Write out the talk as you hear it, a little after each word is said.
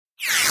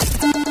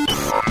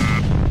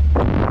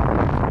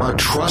A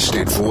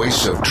trusted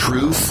voice of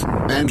truth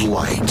and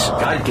light.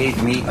 God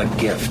gave me a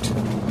gift.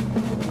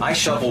 I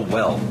shovel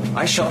well.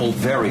 I shovel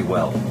very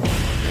well.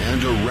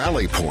 And a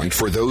rally point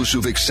for those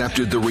who've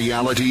accepted the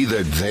reality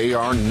that they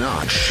are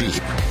not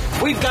sheep.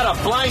 We've got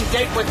a blind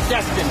date with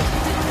destiny.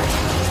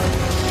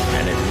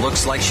 And it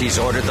looks like she's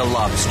ordered the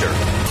lobster.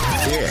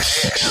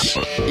 This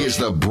is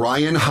the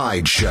Bryan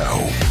Hyde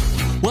Show.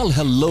 Well,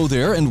 hello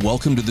there, and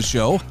welcome to the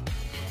show.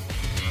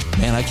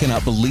 Man, I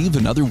cannot believe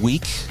another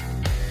week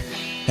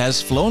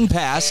has flown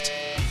past.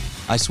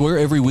 I swear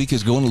every week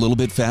is going a little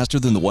bit faster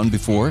than the one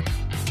before.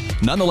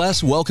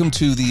 Nonetheless, welcome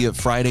to the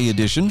Friday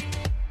edition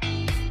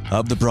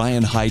of the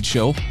Bryan Hyde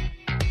Show.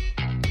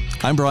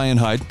 I'm Bryan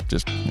Hyde,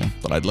 just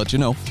thought I'd let you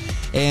know.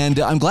 And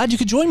I'm glad you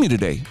could join me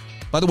today.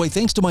 By the way,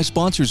 thanks to my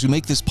sponsors who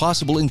make this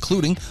possible,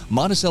 including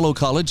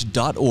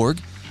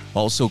MonticelloCollege.org,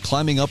 also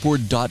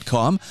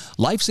ClimbingUpward.com,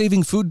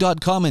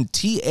 LifesavingFood.com, and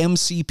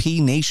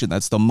TMCP Nation.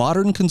 That's the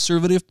Modern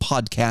Conservative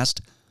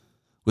Podcast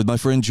with my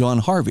friend John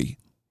Harvey.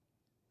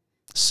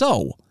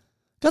 So,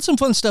 got some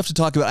fun stuff to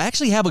talk about. I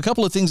actually have a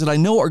couple of things that I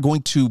know are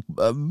going to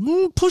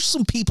push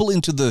some people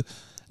into the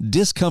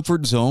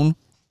discomfort zone.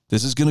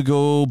 This is going to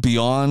go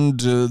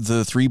beyond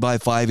the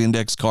 3x5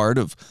 index card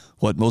of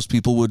what most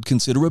people would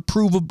consider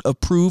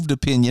approved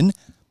opinion.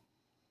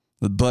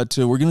 But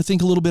we're going to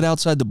think a little bit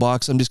outside the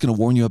box. I'm just going to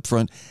warn you up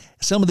front.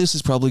 Some of this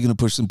is probably going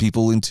to push some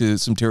people into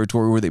some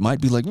territory where they might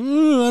be like, I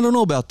don't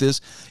know about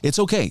this. It's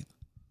okay.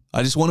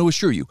 I just want to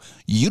assure you,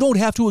 you don't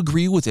have to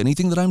agree with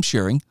anything that I'm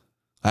sharing.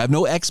 I have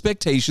no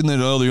expectation that,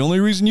 the only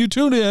reason you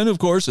tune in, of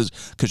course, is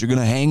because you're going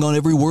to hang on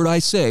every word I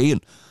say.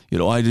 And,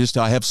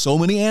 I have so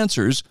many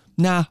answers.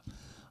 Nah,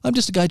 I'm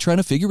just a guy trying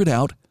to figure it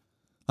out.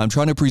 I'm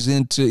trying to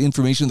present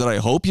information that I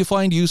hope you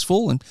find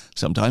useful and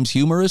sometimes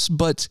humorous,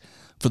 but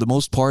for the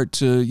most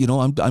part,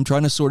 I'm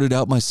trying to sort it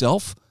out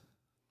myself.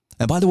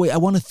 And by the way, I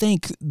want to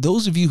thank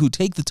those of you who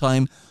take the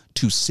time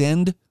to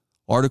send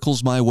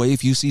articles my way.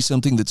 If you see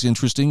something that's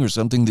interesting or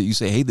something that you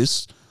say, hey,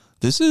 this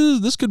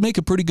could make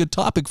a pretty good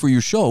topic for your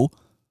show,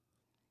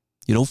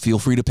 feel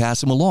free to pass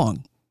them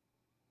along.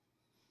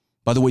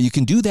 By the way, you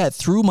can do that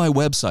through my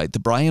website,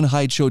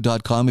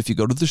 thebryanhydeshow.com. If you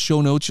go to the show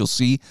notes, you'll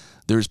see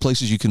there's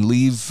places you can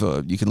leave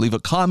a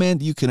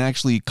comment. You can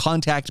actually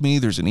contact me.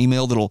 There's an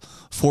email that'll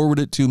forward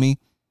it to me.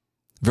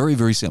 Very,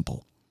 very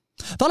simple.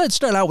 Thought I'd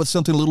start out with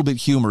something a little bit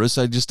humorous.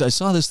 I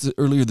saw this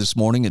earlier this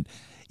morning, and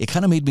it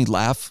kind of made me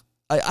laugh.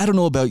 I don't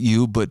know about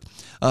you, but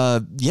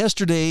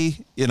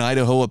yesterday in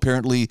Idaho,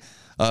 apparently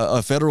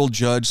a federal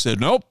judge said,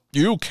 nope,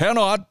 you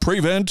cannot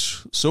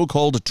prevent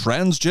so-called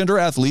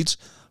transgender athletes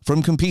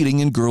from competing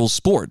in girls'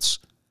 sports.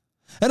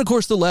 And of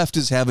course, the left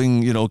is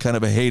having, kind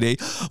of a heyday.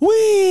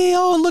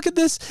 Look at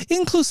this,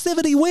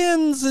 inclusivity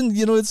wins, and,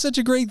 it's such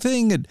a great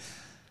thing. And,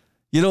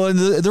 and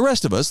the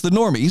rest of us, the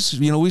normies,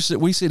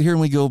 we sit here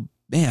and we go,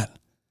 man,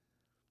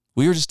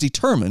 we are just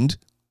determined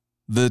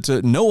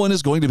that no one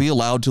is going to be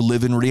allowed to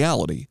live in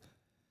reality.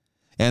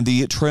 And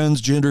the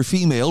transgender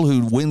female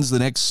who wins the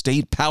next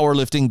state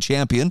powerlifting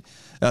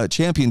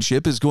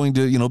championship is going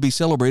to, be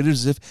celebrated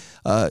as if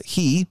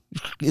he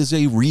is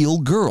a real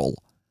girl.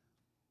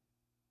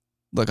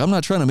 Look, I'm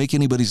not trying to make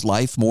anybody's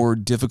life more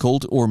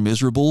difficult or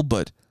miserable,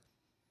 but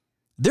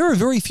there are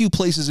very few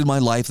places in my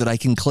life that I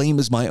can claim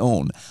as my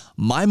own.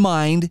 My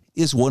mind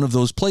is one of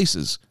those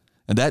places.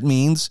 And that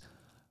means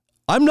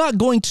I'm not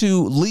going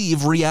to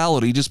leave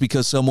reality just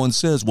because someone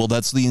says, well,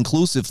 that's the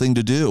inclusive thing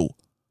to do.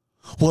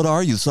 What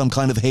are you, some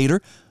kind of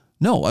hater?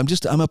 No,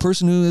 I'm a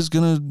person who is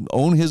going to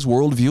own his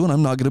worldview, and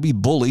I'm not going to be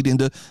bullied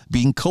into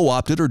being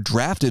co-opted or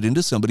drafted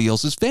into somebody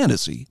else's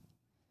fantasy.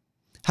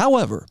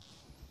 However,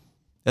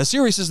 as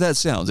serious as that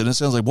sounds, and it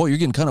sounds like, boy, you're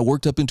getting kind of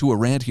worked up into a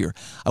rant here.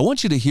 I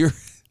want you to hear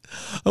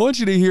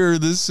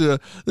this.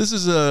 This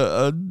is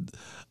a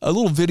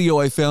little video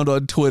I found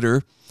on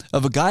Twitter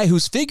of a guy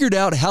who's figured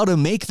out how to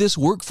make this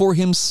work for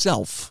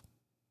himself,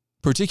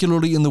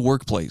 particularly in the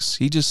workplace.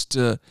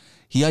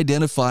 He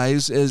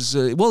identifies as,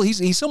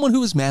 he's someone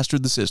who has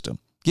mastered the system.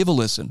 Give a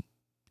listen.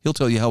 He'll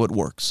tell you how it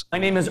works. My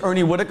name is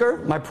Ernie Whitaker.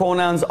 My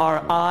pronouns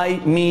are I,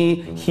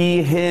 me,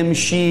 he, him,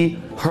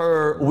 she,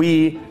 her,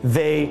 we,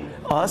 they,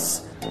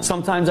 us.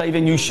 Sometimes I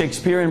even use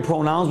Shakespearean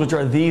pronouns, which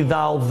are thee,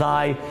 thou,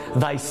 thy,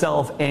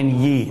 thyself,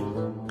 and ye.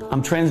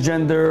 I'm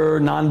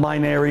transgender,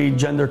 non-binary,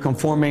 gender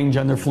conforming,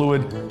 gender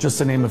fluid, just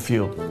to name a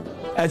few.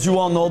 As you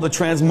all know, the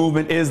trans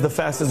movement is the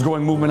fastest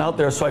growing movement out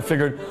there, so I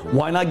figured,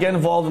 why not get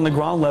involved in the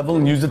ground level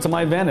and use it to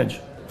my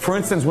advantage? For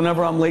instance,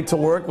 whenever I'm late to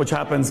work, which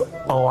happens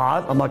a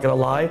lot, I'm not gonna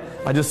lie,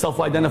 I just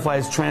self-identify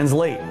as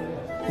translate.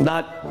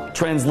 Not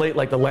translate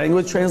like the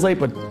language translate,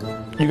 but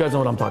you guys know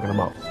what I'm talking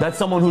about. That's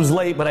someone who's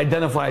late but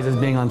identifies as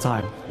being on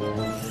time.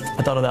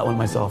 I thought of that one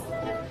myself.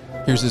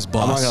 Here's his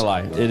boss. I'm not gonna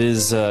lie, it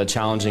is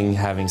challenging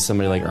having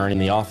somebody like Ernie in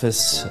the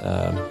office,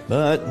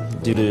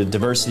 but due to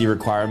diversity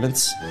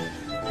requirements,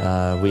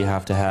 we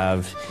have to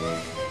have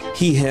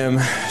he, him,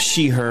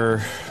 she,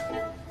 her,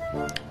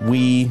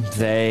 we,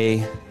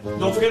 they.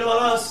 Don't forget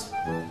about us.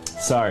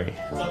 Sorry.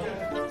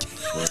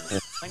 Okay.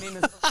 My name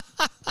is...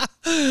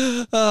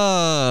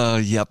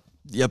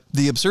 Yep.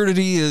 The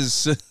absurdity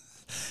is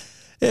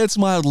It's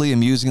mildly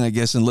amusing, I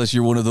guess, unless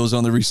you're one of those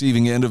on the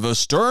receiving end of a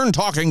stern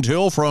talking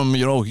to from,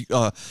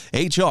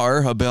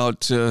 HR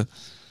about,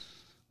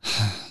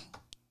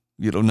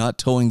 not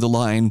towing the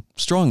line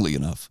strongly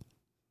enough.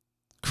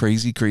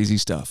 Crazy, crazy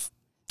stuff.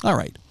 All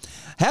right.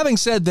 Having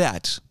said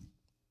that,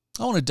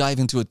 I want to dive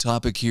into a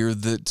topic here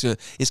that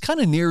is kind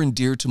of near and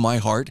dear to my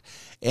heart,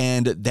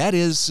 and that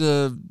is,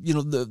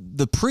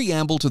 the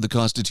preamble to the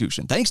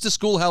Constitution. Thanks to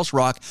Schoolhouse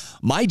Rock,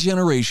 my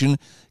generation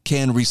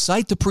can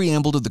recite the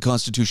preamble to the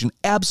Constitution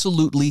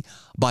absolutely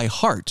by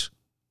heart.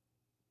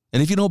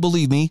 And if you don't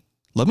believe me,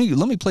 let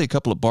me play a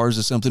couple of bars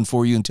of something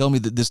for you and tell me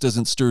that this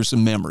doesn't stir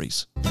some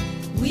memories.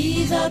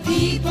 We the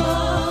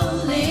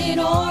people, in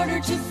order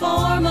to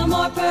form a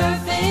more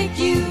perfect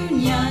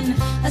union,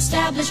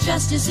 establish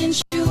justice,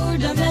 ensure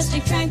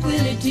domestic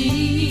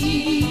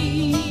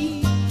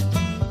tranquility,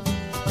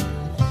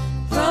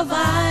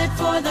 provide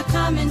for the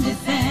common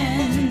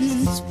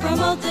defense,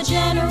 promote the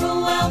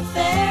general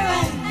welfare,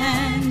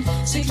 and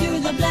secure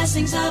the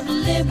blessings of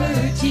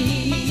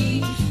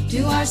liberty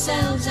to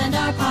ourselves and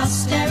our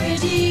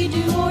posterity,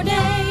 do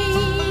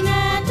ordain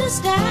and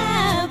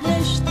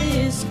establish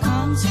this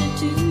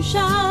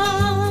Constitution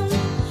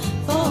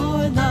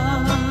for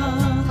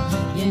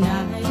the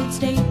United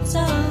States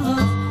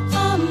of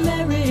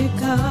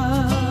America.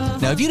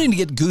 Now, if you didn't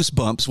get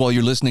goosebumps while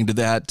you're listening to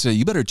that,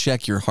 you better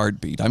check your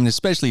heartbeat. I mean,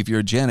 especially if you're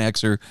a Gen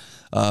Xer,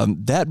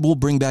 that will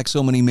bring back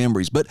so many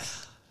memories. But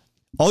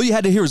all you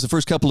had to hear was the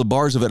first couple of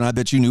bars of it, and I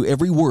bet you knew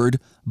every word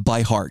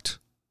by heart.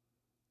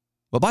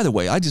 But by the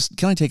way,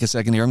 can I take a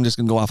second here? I'm just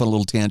going to go off on a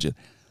little tangent.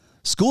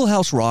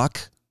 Schoolhouse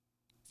Rock,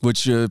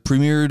 which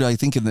premiered, I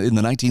think, in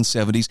the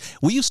 1970s.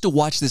 We used to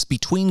watch this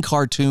between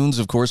cartoons,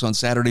 of course, on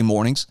Saturday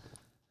mornings.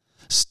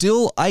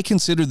 Still, I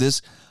consider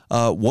this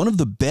one of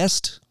the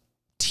best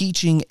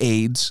teaching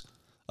aids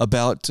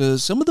about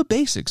some of the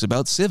basics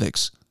about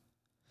civics.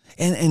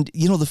 And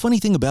the funny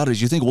thing about it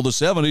is you think, well, the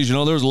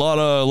 70s, there's a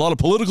lot of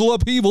political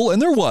upheaval,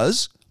 and there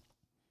was.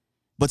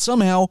 But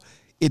somehow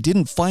it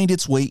didn't find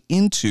its way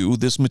into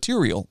this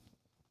material.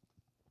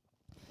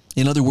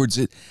 In other words,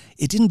 it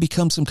didn't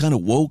become some kind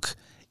of woke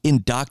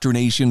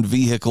indoctrination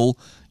vehicle,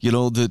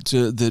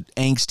 that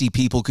angsty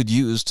people could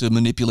use to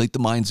manipulate the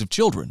minds of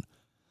children.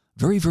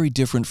 Very, very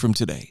different from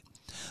today.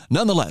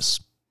 Nonetheless,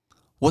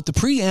 what the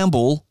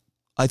preamble,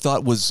 I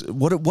thought was,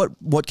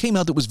 what came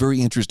out that was very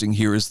interesting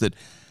here is that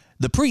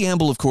the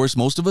preamble, of course,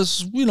 most of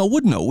us,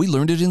 would know. We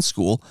learned it in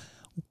school.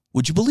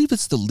 Would you believe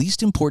it's the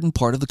least important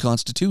part of the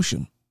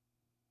Constitution?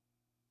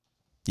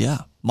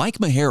 Yeah. Mike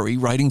Meharry,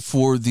 writing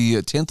for the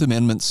 10th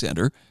Amendment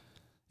Center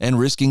and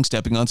risking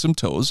stepping on some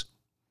toes,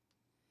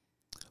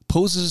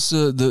 poses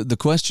the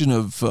question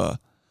of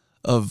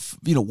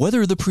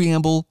whether the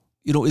preamble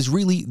is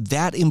really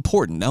that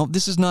important. Now,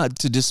 this is not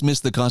to dismiss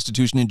the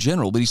Constitution in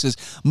general, but he says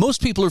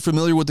most people are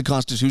familiar with the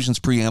Constitution's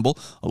preamble.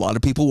 A lot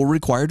of people were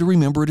required to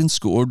remember it in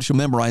school, or to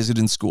memorize it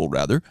in school,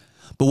 rather.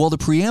 But while the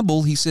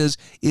preamble, he says,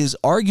 is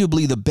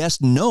arguably the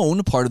best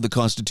known part of the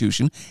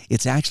Constitution,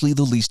 it's actually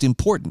the least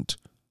important.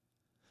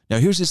 Now,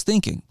 here's his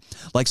thinking.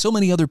 Like so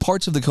many other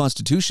parts of the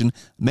Constitution,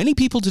 many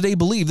people today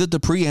believe that the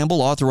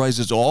preamble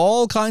authorizes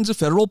all kinds of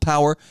federal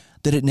power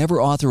that it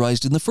never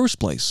authorized in the first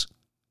place.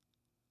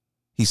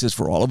 He says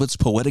for all of its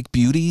poetic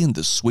beauty and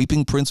the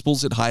sweeping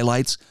principles it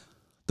highlights,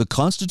 the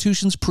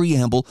Constitution's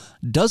preamble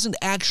doesn't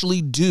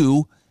actually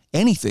do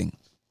anything.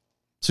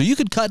 So you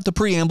could cut the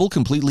preamble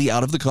completely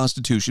out of the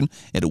Constitution,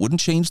 and it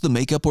wouldn't change the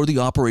makeup or the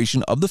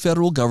operation of the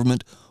federal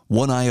government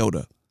one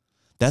iota.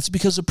 That's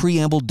because a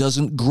preamble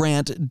doesn't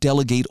grant,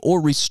 delegate,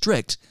 or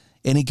restrict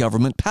any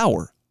government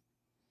power.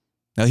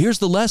 Now, here's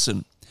the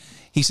lesson.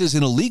 He says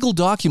in a legal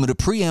document, a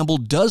preamble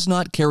does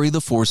not carry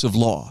the force of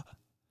law.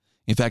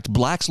 In fact,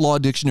 Black's Law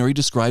Dictionary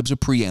describes a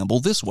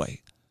preamble this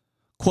way.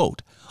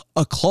 Quote,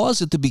 a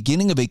clause at the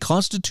beginning of a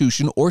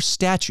constitution or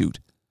statute,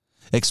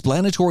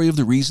 explanatory of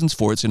the reasons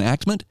for its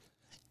enactment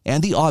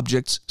and the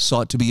objects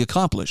sought to be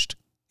accomplished.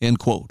 End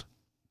quote.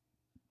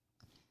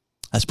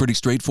 That's pretty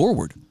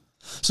straightforward.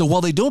 So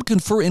while they don't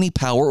confer any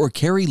power or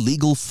carry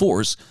legal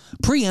force,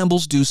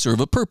 preambles do serve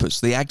a purpose.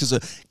 They act as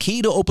a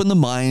key to open the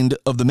mind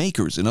of the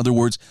makers. In other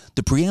words,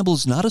 the preamble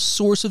is not a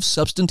source of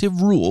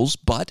substantive rules,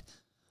 but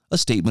a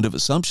statement of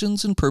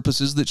assumptions and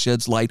purposes that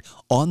sheds light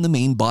on the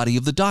main body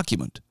of the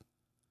document.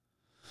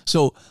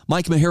 So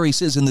Mike Meharry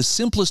says in the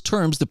simplest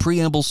terms, the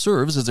preamble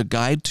serves as a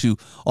guide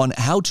on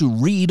how to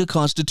read a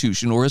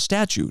constitution or a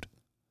statute.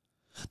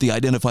 They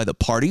identify the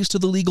parties to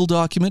the legal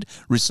document,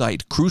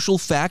 recite crucial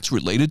facts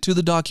related to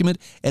the document,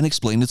 and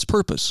explain its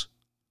purpose.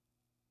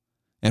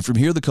 And from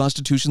here, the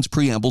Constitution's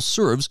preamble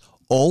serves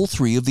all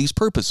three of these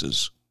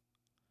purposes.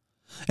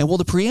 And while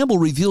the preamble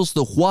reveals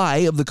the why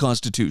of the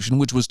Constitution,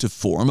 which was to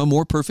form a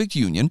more perfect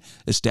union,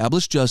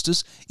 establish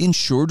justice,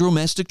 ensure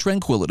domestic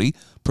tranquility,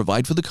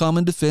 provide for the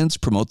common defense,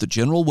 promote the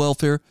general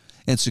welfare,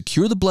 and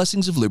secure the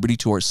blessings of liberty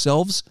to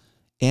ourselves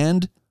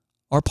and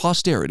our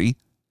posterity,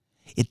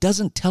 it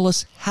doesn't tell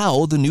us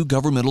how the new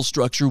governmental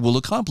structure will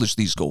accomplish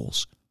these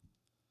goals.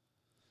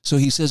 So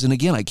he says, and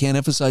again, I can't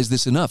emphasize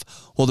this enough,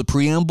 while the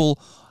preamble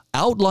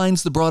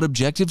outlines the broad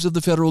objectives of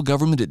the federal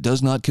government. It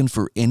does not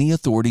confer any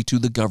authority to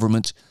the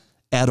government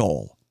at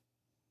all.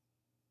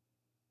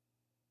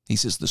 He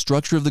says the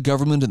structure of the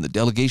government and the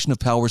delegation of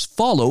powers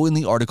follow in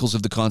the articles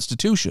of the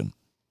Constitution.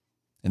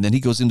 And then he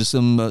goes into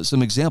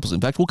some examples.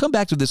 In fact, we'll come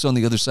back to this on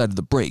the other side of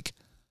the break.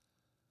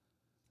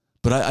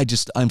 But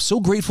I'm so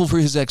grateful for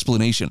his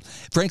explanation.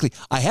 Frankly,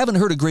 I haven't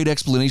heard a great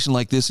explanation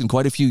like this in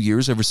quite a few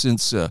years, ever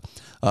since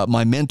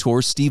my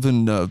mentor,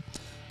 Stephen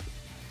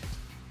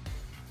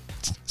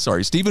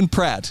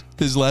Pratt,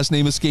 his last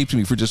name escaped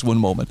me for just one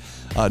moment.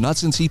 Not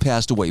since he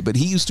passed away, but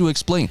he used to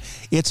explain.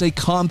 It's a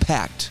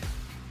compact.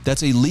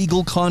 That's a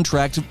legal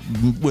contract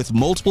with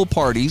multiple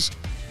parties.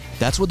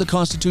 That's what the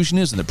Constitution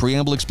is, and the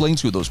preamble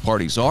explains who those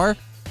parties are,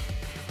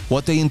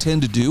 what they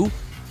intend to do.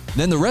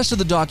 Then the rest of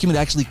the document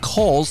actually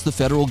calls the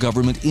federal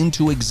government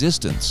into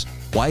existence.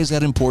 Why is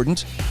that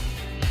important?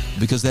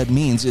 Because that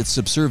means it's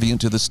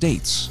subservient to the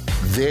states.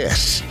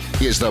 This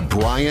is the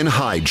Bryan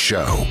Hyde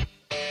Show.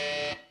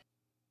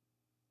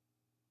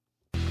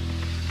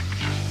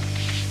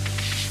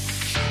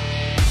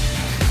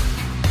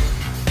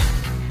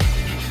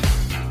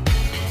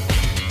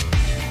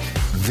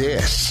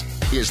 This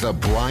is the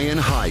Bryan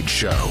Hyde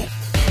Show.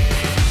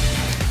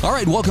 All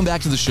right, welcome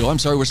back to the show. I'm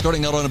sorry we're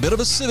starting out on a bit of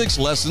a civics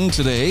lesson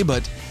today,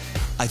 but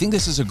I think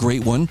this is a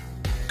great one,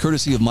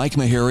 courtesy of Mike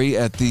Meharry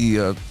at the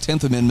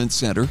 10th Amendment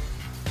Center.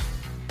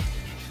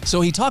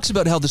 So he talks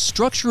about how the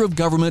structure of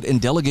government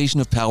and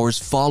delegation of powers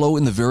follow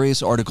in the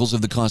various articles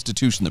of the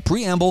Constitution. The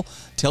preamble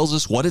tells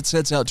us what it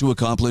sets out to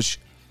accomplish,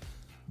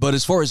 but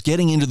as far as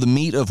getting into the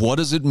meat of what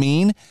does it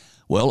mean,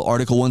 well,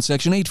 Article 1,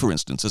 Section 8, for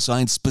instance,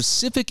 assigns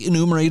specific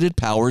enumerated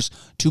powers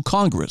to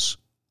Congress.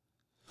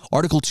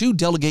 Article 2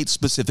 delegates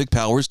specific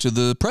powers to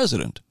the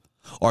President.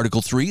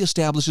 Article 3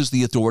 establishes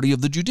the authority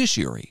of the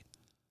judiciary.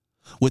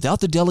 Without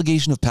the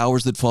delegation of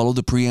powers that follow,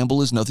 the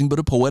preamble is nothing but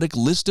a poetic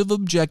list of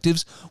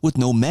objectives with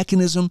no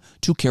mechanism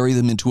to carry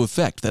them into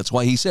effect. That's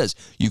why he says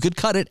you could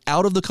cut it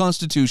out of the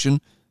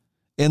Constitution,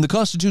 and the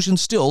Constitution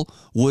still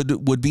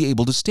would be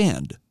able to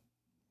stand.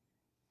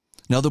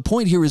 Now, the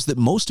point here is that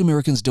most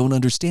Americans don't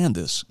understand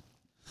this.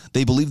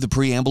 They believe the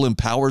preamble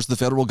empowers the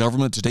federal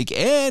government to take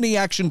any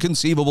action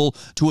conceivable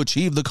to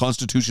achieve the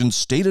Constitution's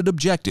stated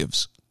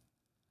objectives.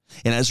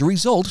 And as a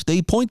result,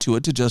 they point to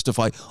it to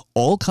justify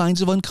all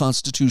kinds of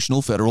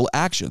unconstitutional federal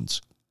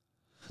actions.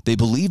 They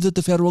believe that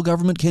the federal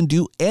government can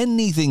do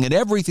anything and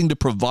everything to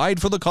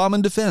provide for the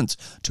common defense,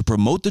 to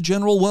promote the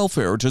general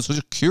welfare, to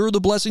secure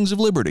the blessings of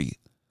liberty.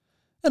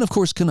 And of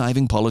course,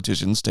 conniving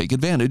politicians take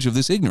advantage of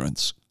this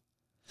ignorance.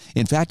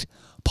 In fact,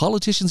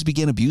 politicians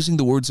began abusing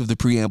the words of the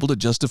preamble to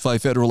justify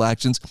federal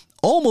actions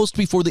almost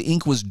before the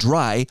ink was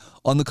dry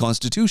on the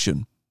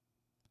Constitution.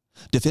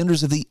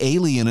 Defenders of the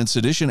Alien and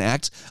Sedition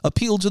Acts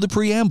appealed to the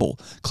preamble,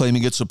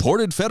 claiming it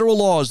supported federal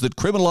laws that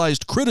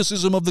criminalized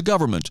criticism of the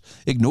government,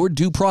 ignored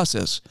due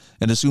process,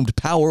 and assumed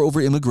power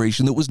over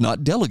immigration that was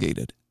not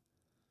delegated.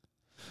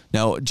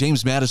 Now,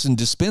 James Madison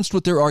dispensed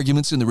with their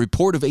arguments in the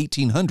Report of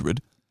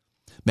 1800.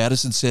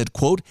 Madison said,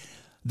 quote,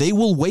 "They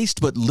will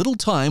waste but little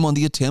time on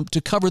the attempt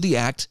to cover the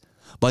act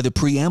by the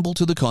preamble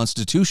to the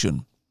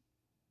Constitution,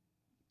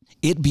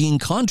 it being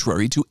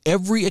contrary to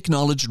every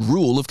acknowledged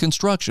rule of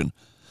construction,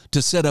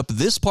 to set up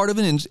this part of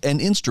an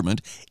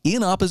instrument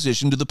in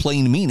opposition to the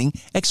plain meaning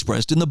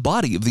expressed in the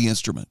body of the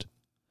instrument.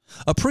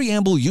 A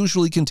preamble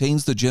usually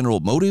contains the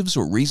general motives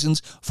or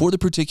reasons for the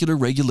particular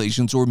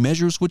regulations or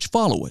measures which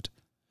follow it,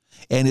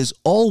 and is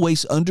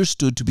always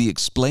understood to be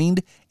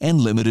explained and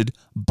limited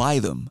by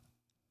them."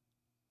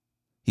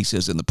 He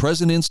says, in the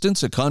present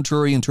instance, a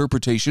contrary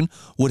interpretation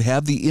would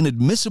have the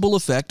inadmissible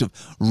effect of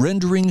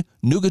rendering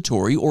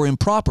nugatory or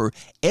improper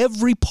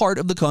every part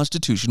of the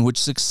Constitution which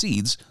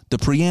succeeds the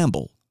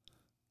preamble.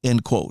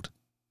 End quote.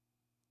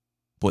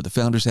 Boy, the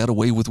founders had a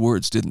way with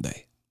words, didn't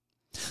they?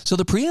 So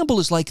the preamble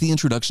is like the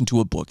introduction to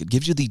a book. It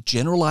gives you the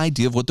general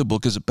idea of what the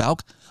book is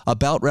about,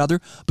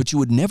 but you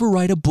would never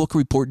write a book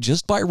report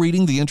just by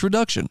reading the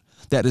introduction.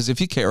 That is, if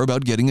you care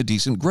about getting a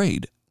decent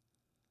grade.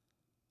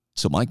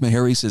 So Mike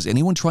Meharry says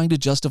anyone trying to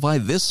justify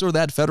this or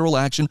that federal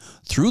action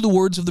through the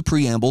words of the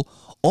preamble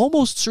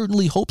almost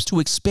certainly hopes to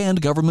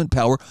expand government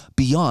power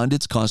beyond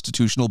its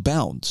constitutional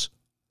bounds.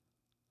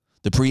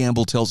 The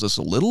preamble tells us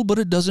a little, but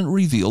it doesn't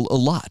reveal a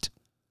lot.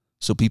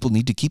 So people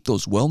need to keep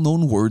those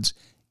well-known words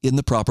in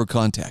the proper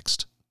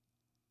context.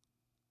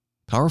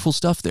 Powerful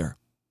stuff there.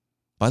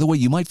 By the way,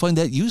 you might find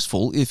that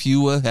useful if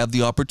you have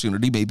the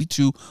opportunity maybe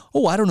to,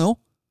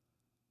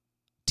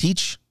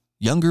 teach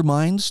younger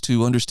minds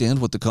to understand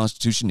what the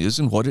Constitution is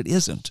and what it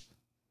isn't.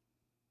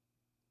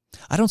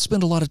 I don't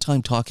spend a lot of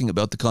time talking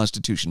about the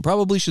Constitution.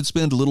 Probably should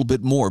spend a little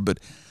bit more, but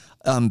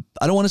I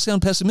don't want to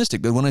sound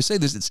pessimistic. But when I say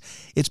this,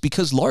 it's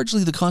because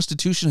largely the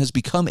Constitution has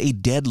become a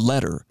dead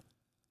letter,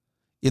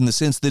 in the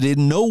sense that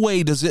in no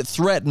way does it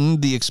threaten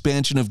the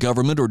expansion of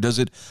government or does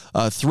it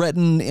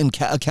threaten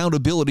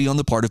accountability on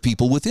the part of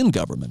people within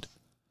government.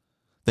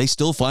 They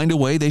still find a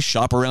way. They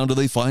shop around till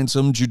they find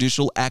some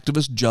judicial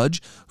activist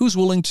judge who's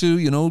willing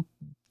to,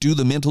 do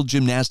the mental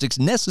gymnastics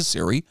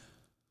necessary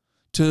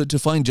to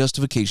find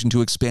justification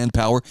to expand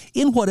power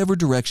in whatever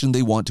direction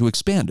they want to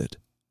expand it.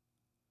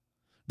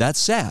 That's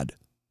sad.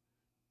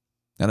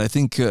 And I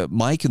think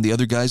Mike and the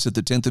other guys at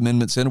the 10th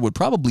Amendment Center would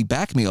probably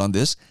back me on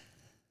this.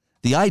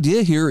 The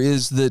idea here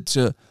is that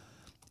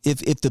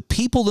if the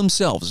people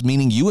themselves,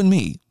 meaning you and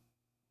me,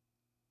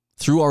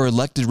 through our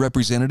elected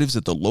representatives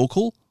at the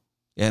local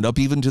and up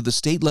even to the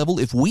state level,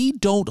 if we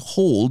don't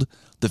hold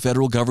the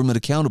federal government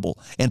accountable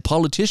and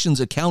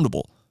politicians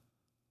accountable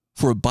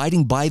for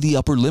abiding by the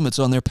upper limits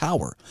on their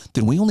power,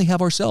 then we only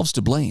have ourselves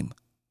to blame.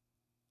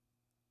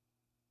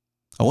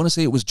 I want to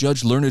say it was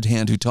Judge Learned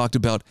Hand who talked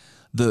about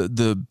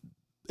the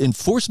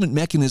enforcement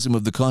mechanism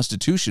of the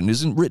Constitution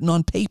isn't written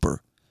on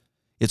paper.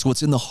 It's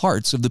what's in the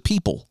hearts of the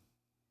people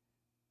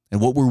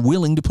and what we're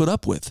willing to put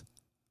up with.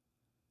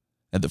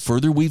 And the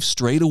further we've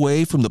strayed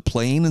away from the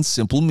plain and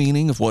simple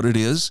meaning of what it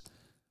is,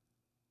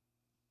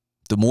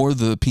 the more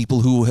the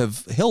people who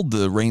have held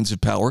the reins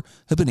of power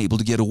have been able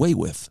to get away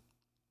with.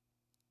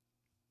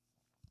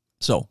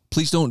 So,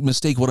 please don't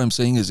mistake what I'm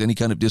saying as any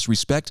kind of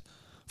disrespect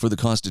for the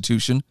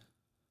Constitution.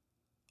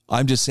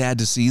 I'm just sad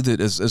to see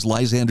that, as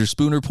Lysander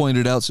Spooner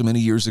pointed out so many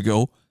years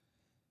ago,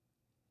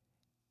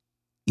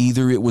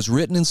 either it was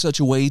written in such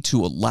a way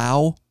to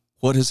allow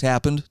what has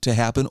happened to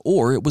happen,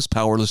 or it was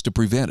powerless to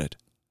prevent it.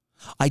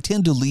 I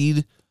tend to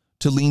lean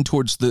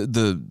towards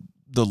the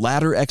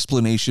latter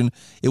explanation.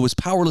 It was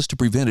powerless to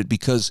prevent it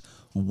because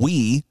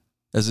we,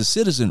 as a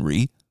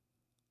citizenry,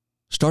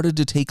 started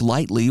to take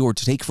lightly or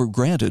to take for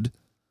granted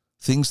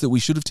things that we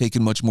should have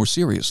taken much more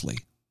seriously.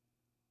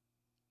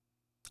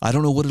 I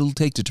don't know what it'll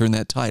take to turn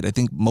that tide. I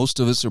think most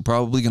of us are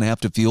probably going to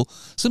have to feel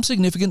some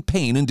significant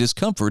pain and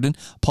discomfort and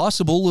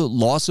possible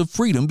loss of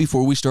freedom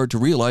before we start to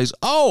realize,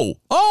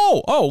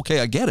 okay,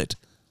 I get it.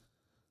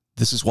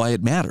 This is why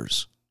it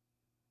matters.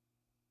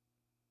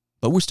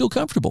 But we're still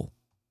comfortable.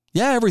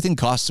 Yeah, everything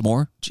costs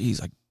more.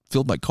 Geez, I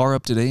filled my car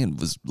up today and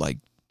was like,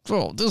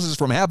 oh, this is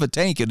from half a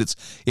tank and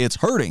it's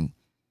hurting.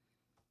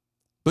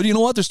 But you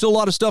know what? There's still a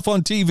lot of stuff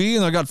on TV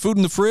and I got food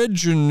in the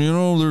fridge and,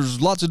 there's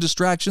lots of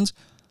distractions.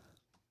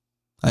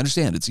 I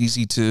understand it's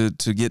easy to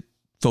get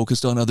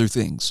focused on other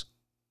things.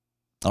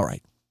 All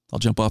right, I'll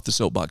jump off the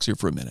soapbox here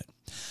for a minute.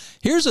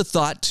 Here's a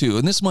thought, too,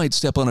 and this might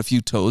step on a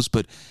few toes,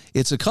 but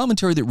it's a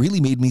commentary that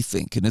really made me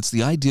think, and it's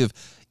the idea of,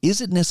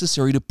 is it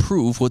necessary to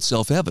prove what's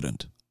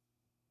self-evident?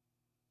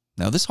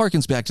 Now, this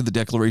harkens back to the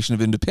Declaration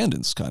of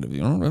Independence, kind of,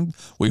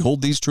 we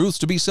hold these truths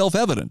to be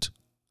self-evident.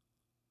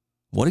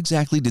 What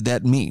exactly did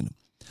that mean?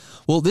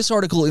 Well, this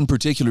article in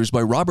particular is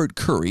by Robert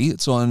Curry.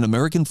 It's on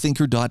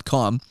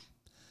AmericanThinker.com.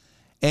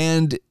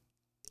 And,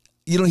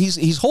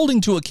 he's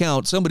holding to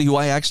account somebody who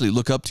I actually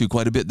look up to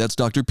quite a bit. That's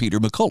Dr. Peter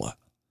McCullough.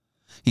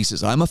 He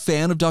says, I'm a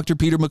fan of Dr.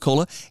 Peter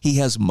McCullough. He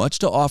has much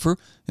to offer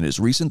in his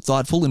recent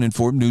thoughtful and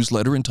informed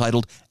newsletter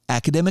entitled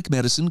Academic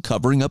Medicine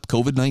Covering Up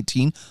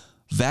COVID-19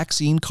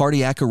 Vaccine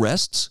Cardiac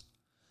Arrests.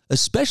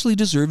 Especially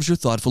deserves your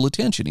thoughtful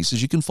attention. He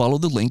says you can follow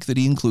the link that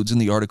he includes in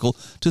the article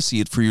to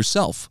see it for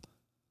yourself.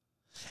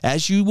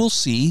 As you will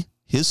see,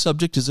 his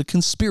subject is a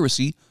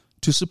conspiracy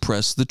to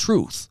suppress the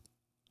truth.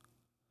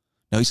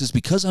 Now, he says,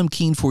 because I'm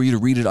keen for you to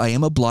read it, I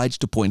am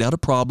obliged to point out a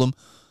problem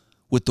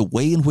with the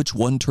way in which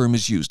one term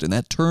is used, and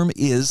that term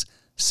is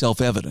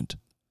self-evident.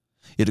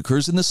 It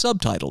occurs in the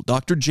subtitle,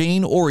 Dr.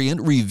 Jane Orient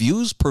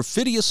Reviews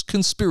Perfidious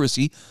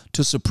Conspiracy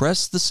to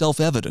Suppress the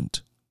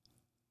Self-Evident.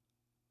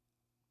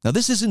 Now,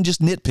 this isn't just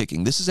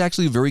nitpicking. This is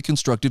actually a very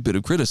constructive bit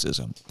of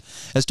criticism.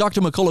 As Dr.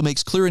 McCullough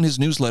makes clear in his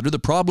newsletter, the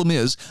problem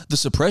is the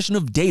suppression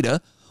of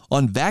data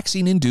on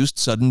vaccine-induced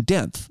sudden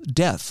death.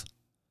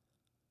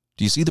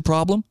 Do you see the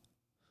problem?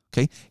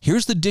 Okay,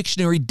 here's the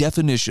dictionary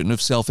definition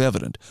of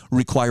self-evident,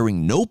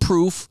 requiring no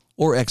proof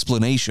or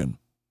explanation.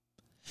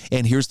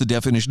 And here's the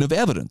definition of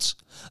evidence,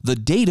 the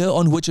data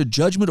on which a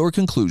judgment or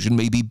conclusion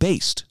may be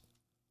based.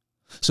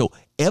 So,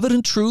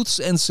 evident truths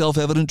and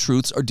self-evident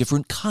truths are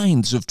different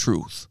kinds of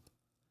truth.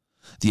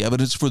 The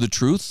evidence for the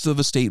truth of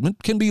a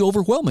statement can be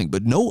overwhelming,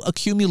 but no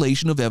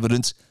accumulation of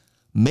evidence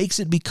makes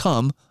it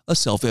become a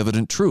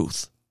self-evident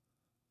truth.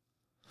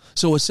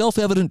 So a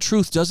self-evident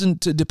truth doesn't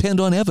depend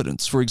on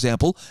evidence. For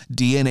example,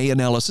 DNA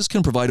analysis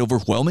can provide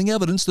overwhelming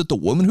evidence that the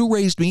woman who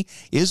raised me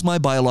is my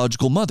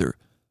biological mother.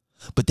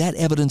 But that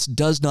evidence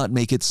does not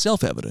make it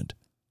self-evident.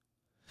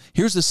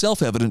 Here's the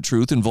self-evident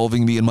truth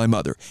involving me and my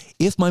mother.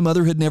 If my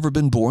mother had never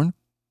been born,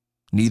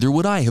 neither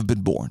would I have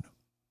been born.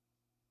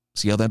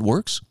 See how that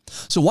works?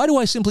 So why do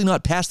I simply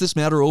not pass this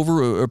matter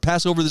over or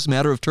pass over this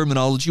matter of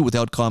terminology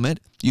without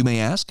comment, you may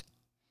ask?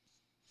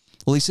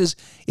 Well, he says,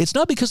 it's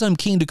not because I'm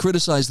keen to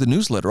criticize the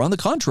newsletter. On the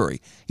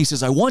contrary, he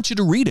says, I want you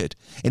to read it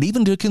and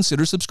even to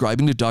consider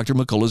subscribing to Dr.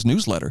 McCullough's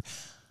newsletter.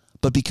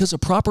 But because a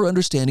proper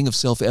understanding of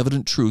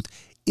self-evident truth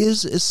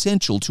is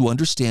essential to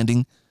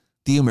understanding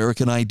the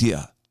American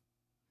idea,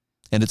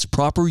 and its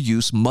proper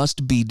use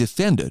must be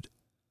defended.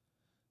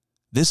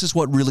 This is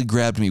what really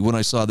grabbed me when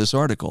I saw this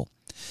article.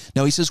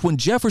 Now, he says, when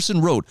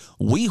Jefferson wrote,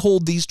 we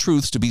hold these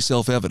truths to be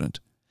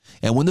self-evident,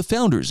 and when the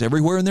founders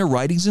everywhere in their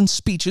writings and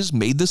speeches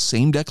made the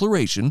same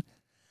declaration,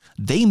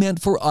 they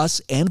meant for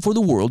us and for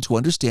the world to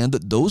understand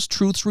that those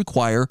truths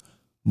require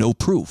no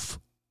proof.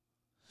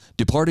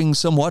 Departing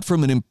somewhat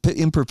from an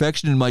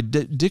imperfection in my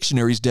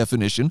dictionary's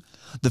definition,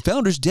 the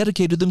founders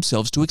dedicated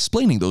themselves to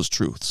explaining those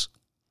truths.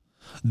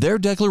 Their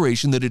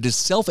declaration that it is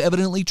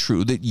self-evidently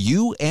true that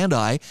you and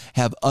I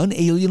have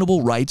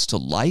unalienable rights to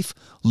life,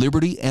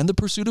 liberty, and the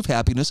pursuit of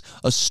happiness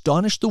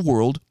astonished the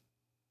world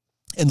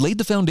and laid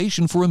the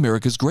foundation for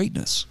America's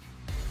greatness.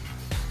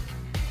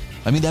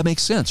 I mean, that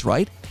makes sense,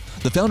 right?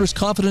 The founders'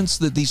 confidence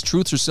that these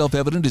truths are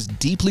self-evident is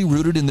deeply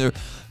rooted in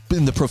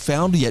the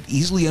profound yet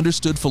easily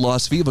understood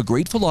philosophy of a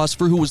great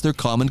philosopher who was their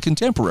common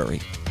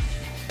contemporary.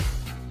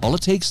 All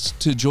it takes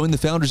to join the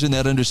founders in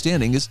that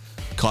understanding is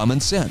common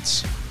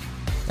sense.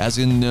 As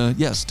in,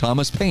 yes,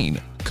 Thomas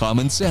Paine,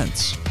 common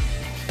sense.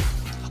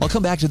 I'll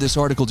come back to this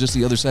article just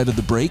the other side of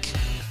the break.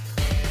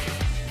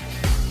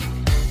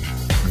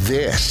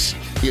 This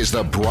is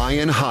the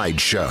Bryan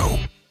Hyde Show.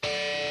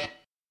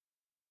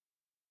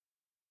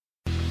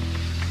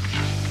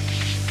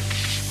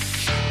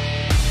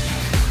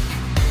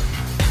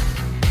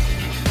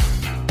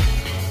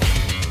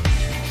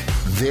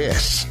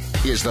 This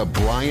is the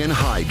Bryan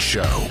Hyde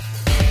Show.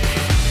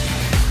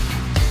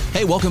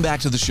 Hey, welcome back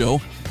to the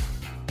show.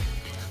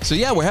 So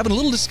yeah, we're having a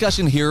little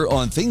discussion here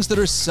on things that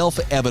are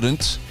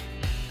self-evident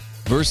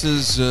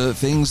versus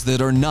things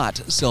that are not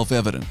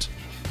self-evident.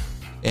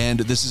 And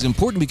this is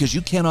important because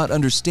you cannot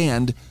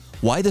understand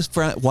why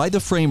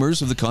the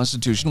framers of the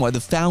Constitution, why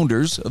the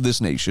founders of this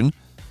nation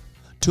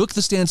took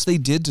the stance they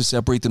did to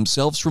separate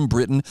themselves from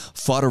Britain,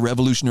 fought a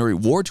revolutionary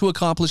war to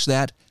accomplish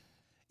that,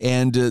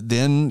 and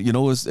then,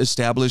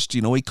 established,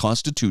 a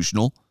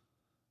constitutional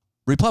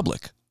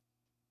republic.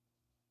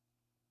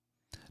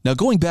 Now,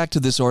 going back to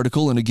this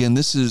article, and again,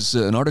 this is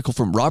an article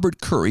from Robert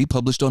Curry,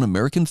 published on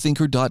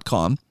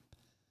AmericanThinker.com.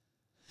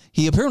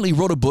 He apparently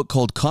wrote a book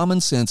called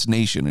Common Sense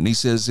Nation, and he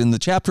says, in the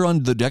chapter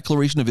on the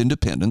Declaration of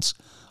Independence,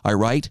 I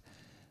write,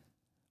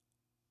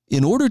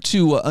 in order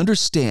to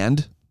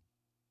understand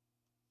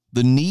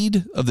the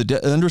need of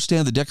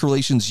understand the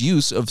Declaration's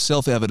use of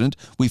self-evident,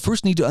 we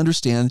first need to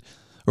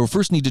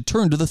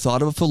turn to the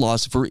thought of a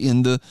philosopher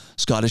in the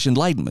Scottish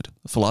Enlightenment,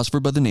 a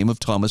philosopher by the name of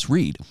Thomas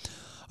Reid.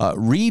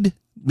 Reid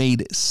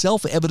made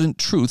self-evident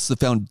truths the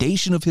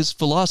foundation of his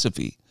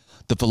philosophy,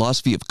 the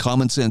philosophy of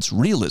common sense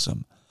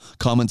realism.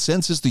 Common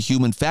sense is the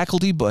human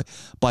faculty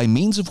by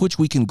means of which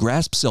we can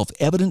grasp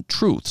self-evident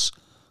truths.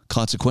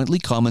 Consequently,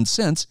 common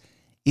sense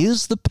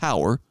is the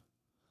power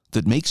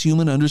that makes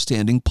human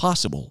understanding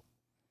possible.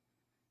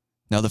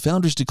 Now, the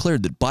founders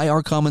declared that by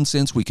our common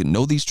sense we can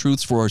know these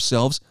truths for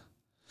ourselves,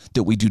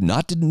 that we do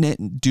not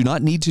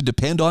need to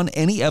depend on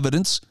any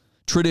evidence,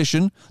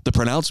 tradition, the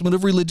pronouncement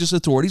of religious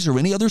authorities, or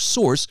any other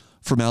source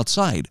from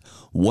outside.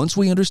 Once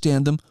we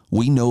understand them,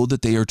 we know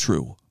that they are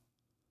true.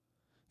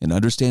 And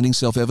understanding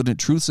self-evident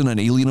truths and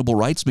unalienable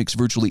rights makes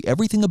virtually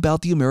everything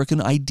about the American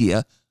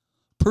idea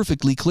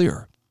perfectly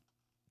clear.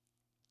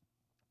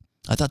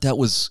 I thought that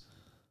was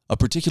a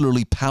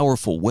particularly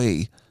powerful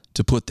way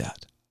to put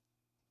that.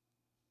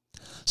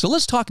 So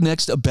let's talk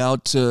next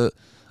about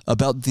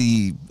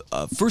the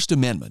First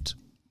Amendment.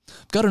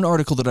 I've got an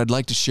article that I'd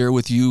like to share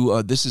with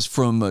you. This is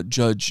from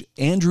Judge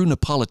Andrew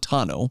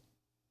Napolitano,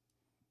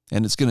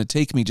 and it's going to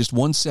take me just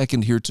 1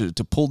 second here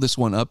to pull this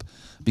one up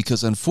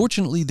because,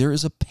 unfortunately, there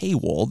is a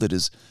paywall that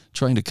is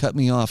trying to cut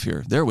me off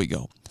here. There we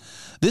go.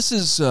 This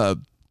is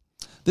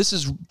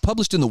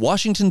published in the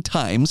Washington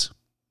Times,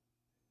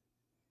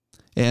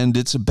 and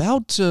it's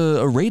about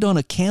a raid on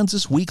a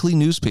Kansas weekly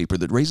newspaper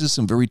that raises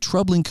some very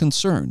troubling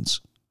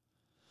concerns.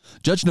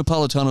 Judge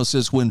Napolitano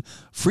says when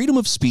freedom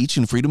of speech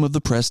and freedom of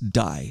the press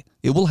die,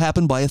 it will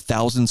happen by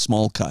 1,000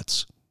 small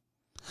cuts.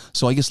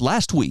 So I guess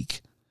last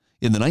week,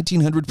 in the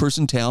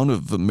 1,900-person town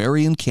of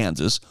Marion,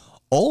 Kansas,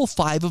 all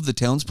 5 of the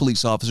town's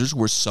police officers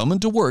were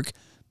summoned to work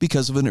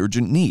because of an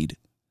urgent need.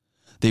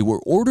 They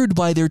were ordered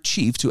by their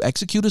chief to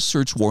execute a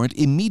search warrant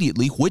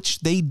immediately, which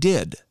they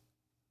did.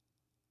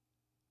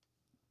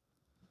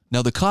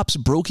 Now, the cops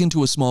broke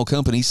into a small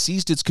company,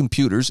 seized its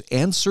computers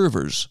and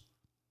servers,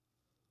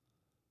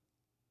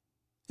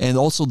 and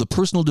also the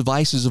personal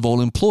devices of all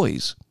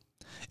employees.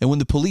 And when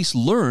the police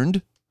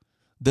learned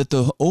that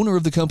the owner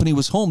of the company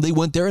was home, they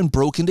went there and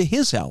broke into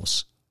his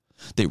house.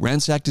 They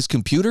ransacked his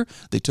computer.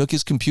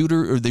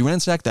 They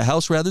ransacked the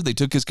house, rather. They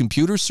took his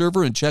computer,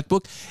 server, and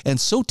checkbook,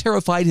 and so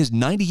terrified his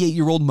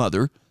 98-year-old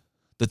mother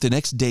that the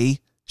next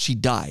day she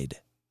died.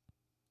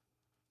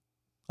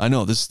 I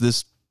know,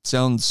 this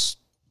sounds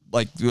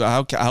like,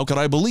 how could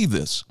I believe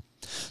this?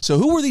 So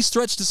who were these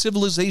threats to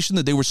civilization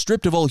that they were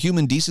stripped of all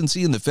human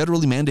decency and the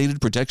federally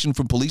mandated protection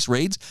from police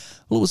raids?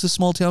 Well, it was a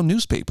small-town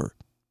newspaper.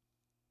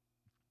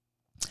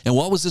 And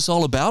what was this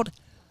all about?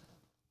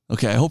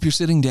 Okay, I hope you're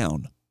sitting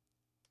down.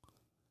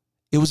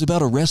 It was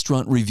about a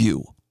restaurant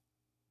review.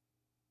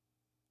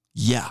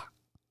 Yeah.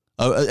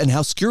 And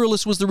how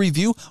scurrilous was the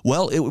review?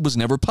 Well, it was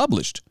never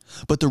published.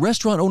 But the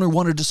restaurant owner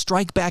wanted to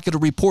strike back at a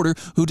reporter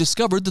who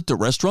discovered that the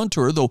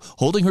restaurateur, though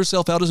holding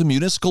herself out as a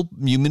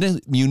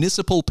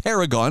municipal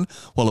paragon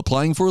while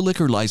applying for a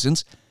liquor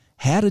license,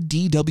 had a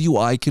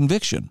DWI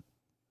conviction.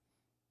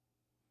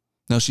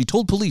 Now, she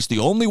told police the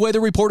only way the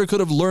reporter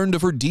could have learned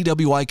of her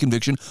DWI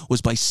conviction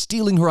was by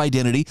stealing her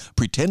identity,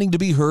 pretending to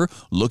be her,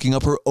 looking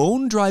up her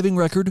own driving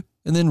record,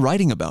 and then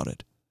writing about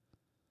it.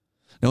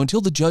 Now, until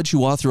the judge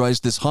who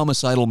authorized this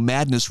homicidal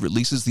madness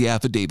releases the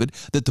affidavit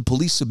that the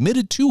police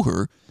submitted to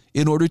her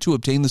in order to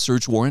obtain the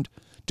search warrant,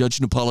 Judge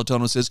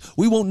Napolitano says,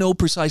 we won't know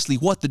precisely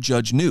what the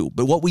judge knew,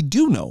 but what we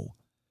do know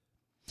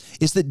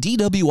is that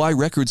DWI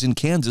records in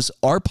Kansas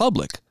are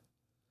public,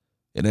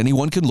 and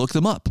anyone can look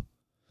them up.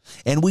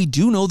 And we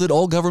do know that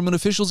all government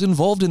officials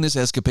involved in this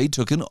escapade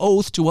took an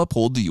oath to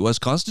uphold the U.S.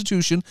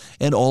 Constitution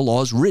and all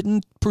laws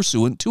written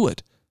pursuant to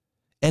it,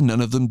 and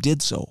none of them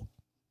did so.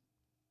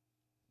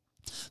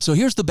 So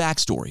here's the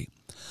backstory.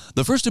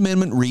 The First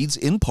Amendment reads,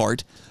 in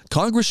part,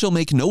 Congress shall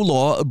make no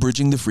law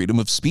abridging the freedom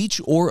of speech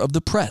or of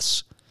the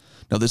press.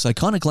 Now, this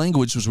iconic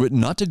language was written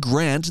not to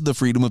grant the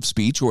freedom of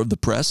speech or of the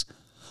press,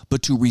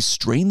 but to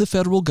restrain the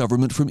federal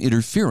government from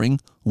interfering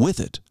with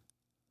it.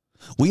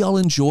 We all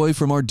enjoy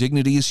from our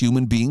dignity as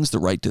human beings the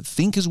right to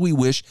think as we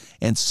wish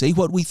and say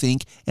what we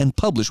think and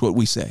publish what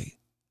we say.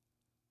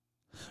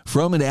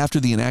 From and after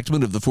the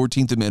enactment of the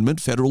 14th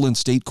Amendment, federal and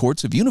state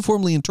courts have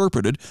uniformly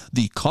interpreted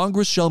the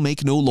Congress shall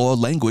make no law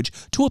language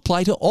to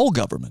apply to all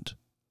government.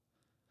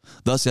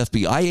 Thus,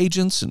 FBI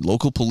agents and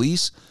local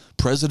police,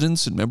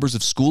 presidents and members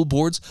of school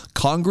boards,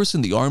 Congress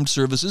and the armed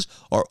services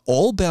are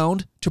all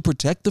bound to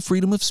protect the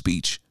freedom of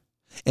speech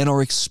and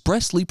are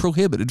expressly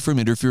prohibited from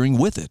interfering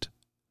with it.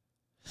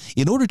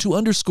 In order to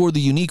underscore the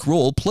unique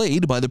role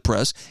played by the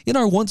press in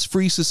our once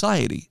free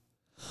society,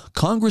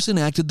 Congress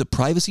enacted the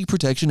Privacy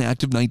Protection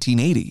Act of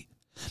 1980.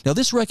 Now,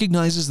 this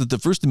recognizes that the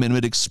First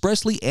Amendment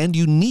expressly and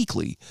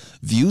uniquely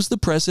views the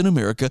press in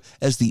America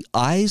as the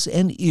eyes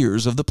and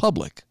ears of the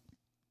public.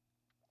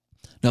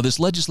 Now, this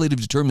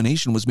legislative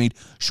determination was made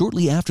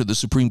shortly after the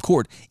Supreme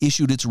Court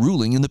issued its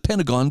ruling in the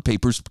Pentagon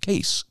Papers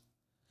case.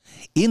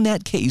 In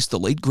that case, the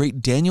late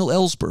great Daniel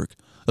Ellsberg,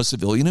 a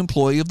civilian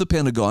employee of the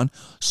Pentagon,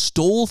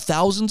 stole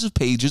thousands of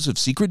pages of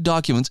secret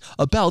documents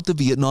about the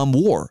Vietnam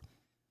War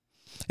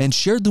and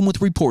shared them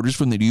with reporters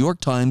from the New York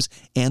Times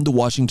and the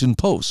Washington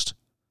Post.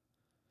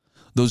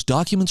 Those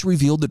documents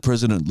revealed that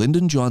President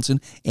Lyndon Johnson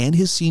and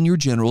his senior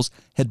generals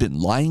had been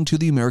lying to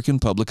the American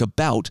public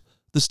about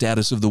the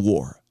status of the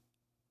war.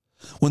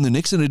 When the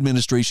Nixon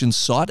administration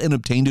sought and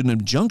obtained an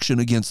injunction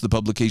against the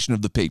publication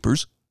of the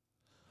papers,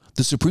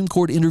 the Supreme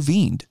Court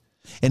intervened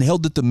and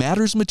held that the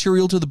matters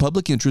material to the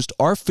public interest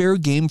are fair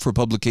game for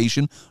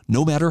publication,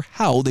 no matter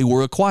how they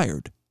were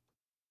acquired.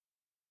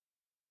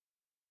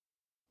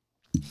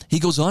 He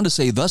goes on to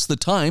say, thus the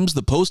Times,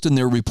 the Post, and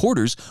their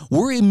reporters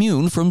were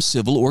immune from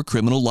civil or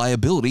criminal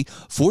liability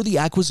for the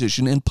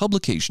acquisition and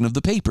publication of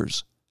the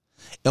papers.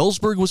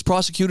 Ellsberg was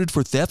prosecuted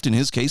for theft, in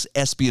his case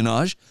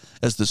espionage,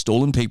 as the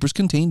stolen papers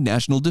contained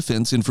national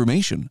defense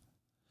information.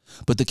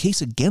 But the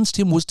case against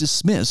him was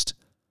dismissed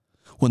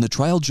when the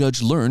trial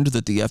judge learned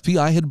that the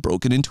FBI had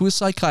broken into his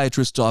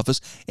psychiatrist's office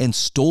and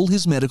stole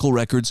his medical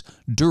records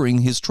during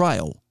his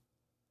trial.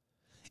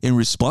 In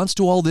response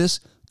to all this,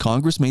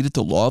 Congress made it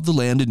the law of the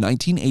land in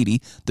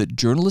 1980 that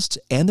journalists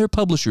and their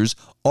publishers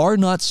are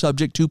not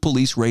subject to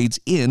police raids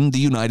in the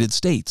United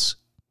States.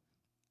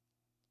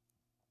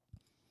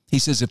 He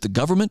says if the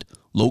government,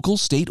 local,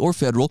 state, or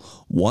federal,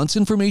 wants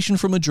information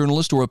from a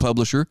journalist or a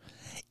publisher,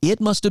 it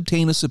must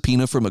obtain a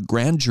subpoena from a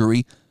grand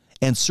jury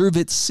and serve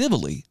it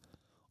civilly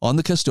on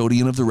the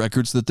custodian of the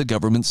records that the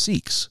government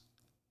seeks.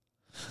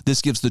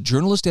 This gives the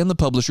journalist and the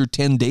publisher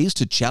 10 days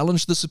to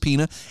challenge the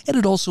subpoena, and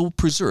it also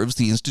preserves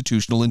the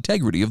institutional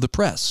integrity of the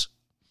press.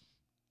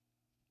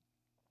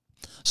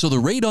 So the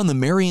raid on the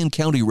Marion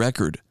County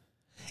Record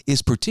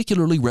is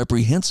particularly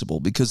reprehensible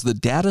because the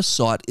data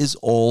sought is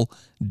all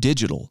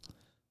digital.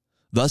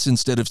 Thus,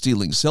 instead of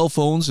stealing cell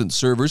phones and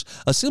servers,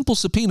 a simple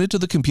subpoena to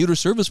the computer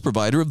service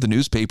provider of the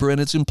newspaper and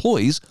its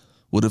employees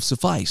would have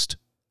sufficed.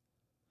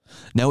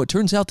 Now, it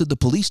turns out that the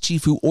police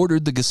chief who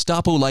ordered the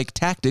Gestapo-like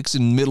tactics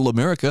in Middle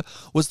America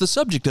was the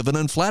subject of an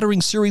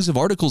unflattering series of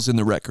articles in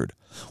the Record,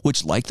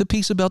 which, like the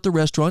piece about the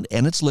restaurant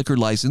and its liquor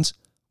license,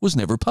 was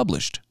never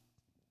published.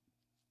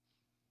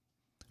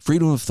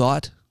 Freedom of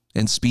thought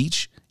and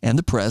speech and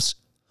the press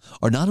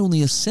are not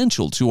only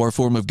essential to our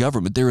form of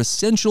government, they're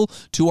essential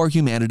to our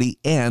humanity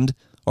and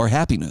our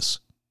happiness.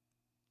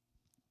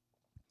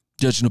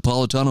 Judge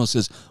Napolitano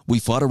says, we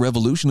fought a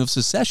revolution of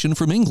secession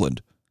from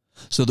England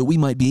so that we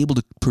might be able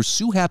to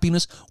pursue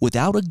happiness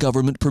without a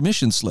government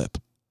permission slip.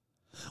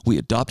 We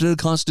adopted a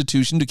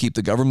constitution to keep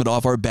the government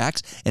off our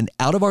backs and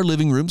out of our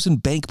living rooms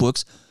and bank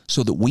books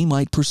so that we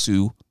might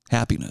pursue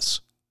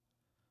happiness.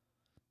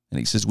 And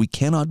he says we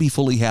cannot be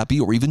fully happy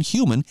or even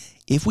human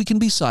if we can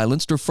be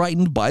silenced or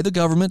frightened by the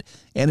government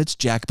and its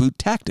jackboot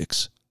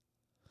tactics.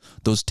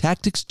 Those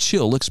tactics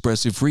chill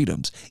expressive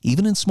freedoms.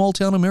 Even in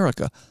small-town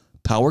America,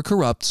 power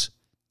corrupts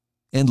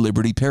and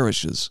liberty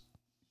perishes.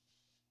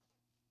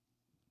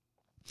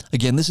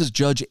 Again, this is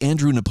Judge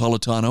Andrew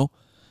Napolitano,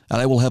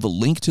 and I will have a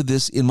link to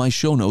this in my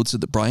show notes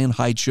at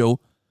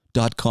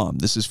thebryanhydeshow.com.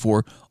 This is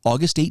for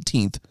August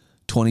 18th,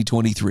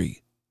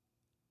 2023.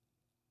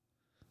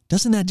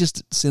 Doesn't that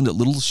just send a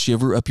little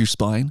shiver up your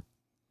spine?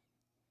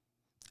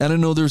 And I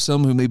know there's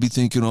some who may be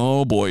thinking,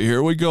 oh boy,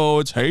 here we go.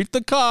 It's hate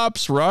the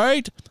cops,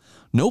 right?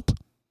 Nope.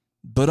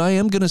 But I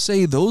am going to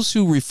say those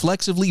who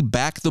reflexively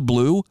back the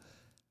blue,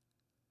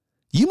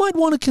 you might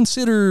want to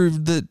consider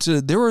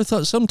that there are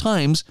some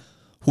times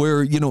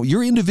where,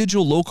 your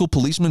individual local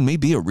policeman may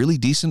be a really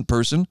decent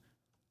person,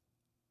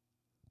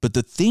 but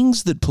the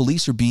things that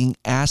police are being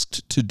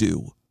asked to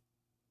do,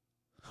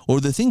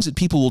 or the things that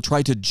people will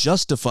try to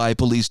justify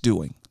police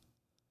doing,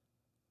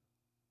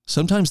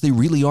 sometimes they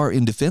really are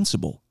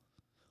indefensible.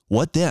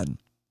 What then?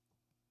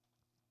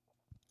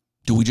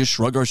 Do we just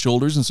shrug our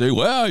shoulders and say,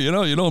 well, you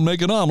don't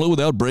make an omelet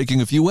without breaking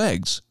a few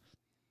eggs?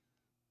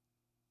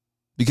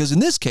 Because in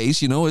this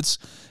case,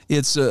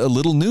 it's a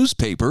little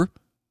newspaper,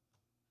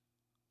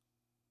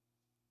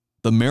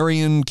 the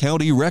Marion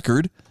County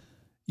Record,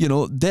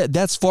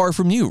 that's far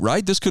from you,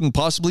 right? This couldn't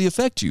possibly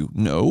affect you.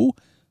 No.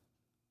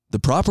 The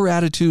proper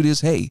attitude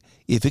is, hey,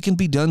 if it can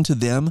be done to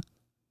them,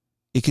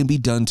 it can be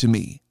done to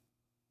me.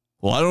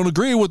 Well, I don't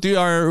agree with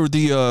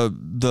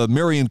the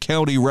Marion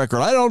County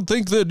Record. I don't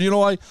think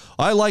that,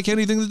 I like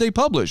anything that they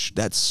publish.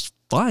 That's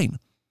fine.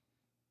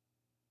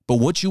 But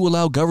what you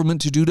allow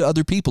government to do to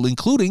other people,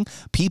 including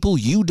people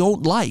you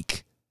don't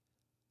like,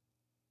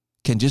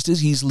 can just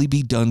as easily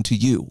be done to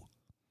you.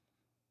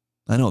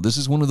 I know this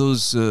is one of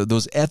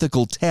those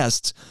ethical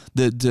tests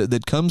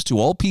that comes to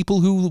all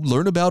people who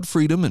learn about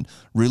freedom and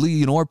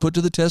really, are put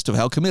to the test of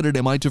how committed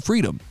am I to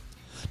freedom.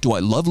 Do I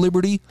love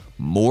liberty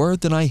more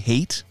than I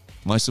hate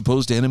my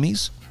supposed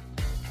enemies?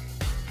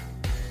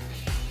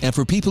 And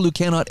for people who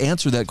cannot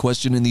answer that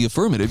question in the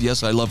affirmative,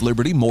 yes, I love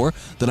liberty more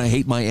than I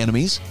hate my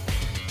enemies,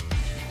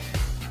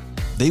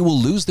 they will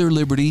lose their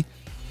liberty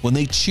when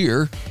they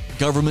cheer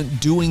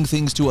government doing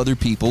things to other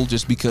people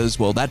just because,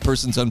 well, that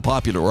person's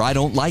unpopular or I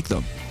don't like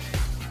them.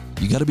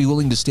 You got to be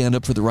willing to stand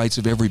up for the rights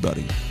of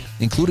everybody,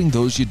 including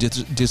those you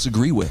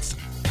disagree with.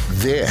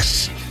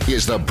 This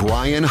is the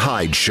Bryan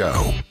Hyde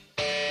Show.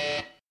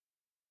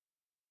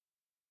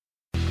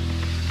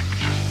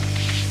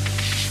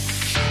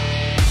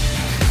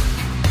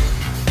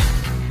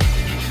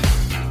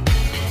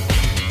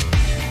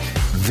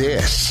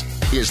 This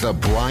is the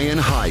Bryan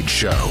Hyde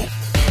Show.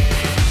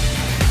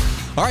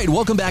 All right,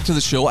 welcome back to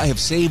the show. I have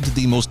saved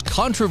the most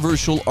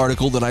controversial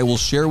article that I will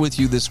share with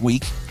you this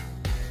week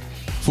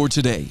for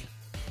today.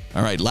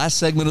 All right, last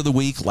segment of the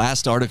week,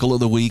 last article of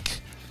the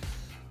week.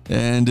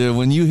 And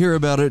when you hear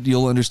about it,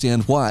 you'll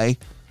understand why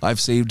I've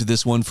saved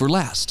this one for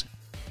last.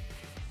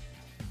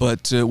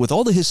 But with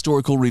all the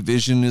historical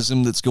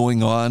revisionism that's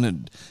going on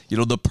and,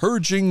 the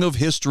purging of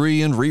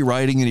history and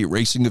rewriting and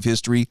erasing of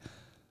history,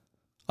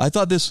 I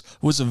thought this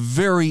was a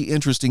very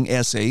interesting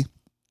essay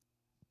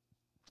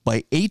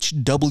by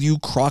H.W.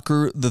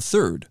 Crocker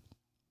III.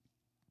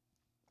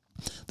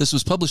 This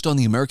was published on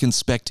the American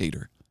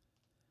Spectator.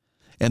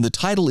 And the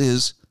title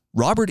is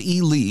Robert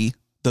E. Lee,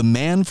 the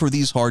Man for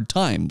These Hard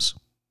Times.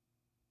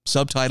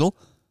 Subtitle,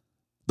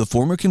 The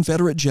Former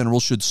Confederate General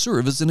Should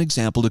Serve as an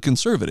Example to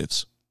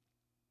Conservatives.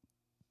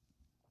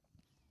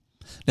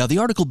 Now, the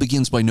article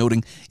begins by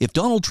noting, if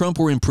Donald Trump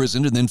were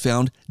imprisoned and then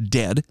found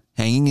dead,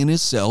 hanging in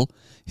his cell,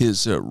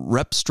 his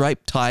rep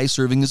stripe tie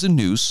serving as a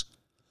noose,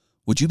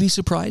 would you be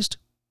surprised?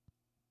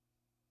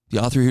 The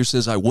author here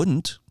says, I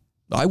wouldn't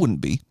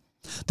be.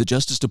 The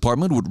Justice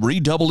Department would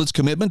redouble its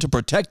commitment to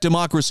protect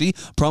democracy,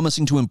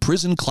 promising to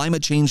imprison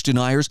climate change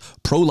deniers,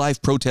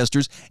 pro-life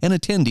protesters, and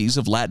attendees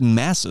of Latin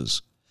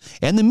masses.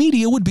 And the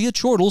media would be a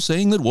chortle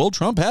saying that, well,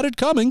 Trump had it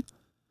coming.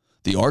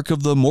 The arc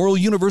of the moral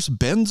universe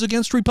bends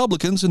against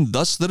Republicans, and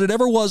thus that it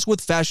ever was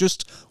with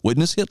fascists,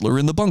 witness Hitler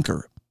in the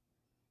bunker.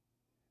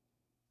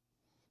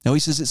 Now, he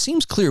says, it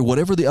seems clear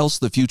whatever else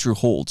the future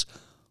holds,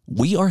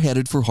 we are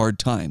headed for hard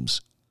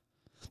times.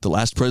 The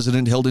last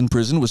president held in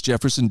prison was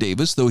Jefferson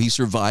Davis, though he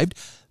survived,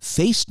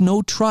 faced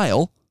no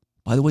trial.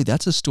 By the way,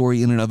 that's a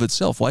story in and of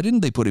itself. Why didn't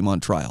they put him on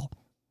trial?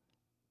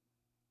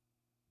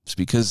 It's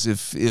because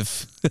if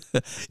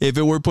if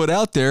it were put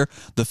out there,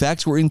 the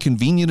facts were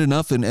inconvenient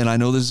enough, and I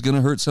know this is going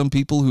to hurt some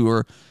people who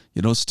are,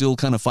 still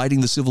kind of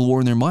fighting the Civil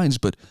War in their minds,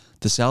 but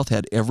the South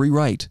had every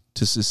right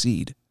to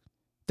secede.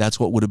 That's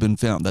what would have been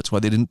found. That's why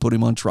they didn't put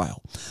him on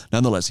trial.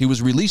 Nonetheless, he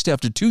was released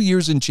after 2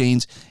 years in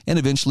chains and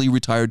eventually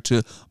retired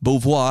to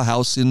Beauvoir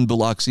House in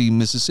Biloxi,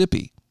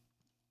 Mississippi.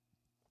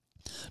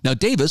 Now,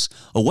 Davis,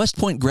 a West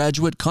Point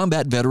graduate,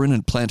 combat veteran,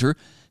 and planter,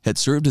 had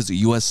served as a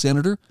U.S.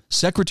 Senator,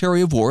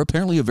 Secretary of War,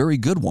 apparently a very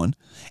good one,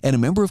 and a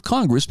member of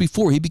Congress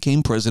before he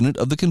became President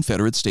of the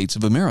Confederate States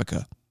of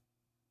America.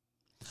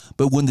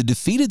 But when the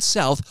defeated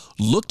South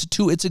looked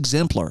to its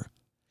exemplar,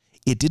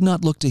 it did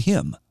not look to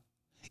him.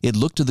 It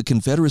looked to the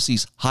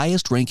Confederacy's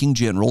highest-ranking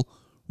general,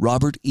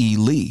 Robert E.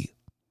 Lee.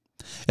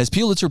 As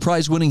Pulitzer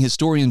Prize-winning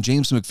historian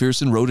James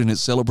McPherson wrote in his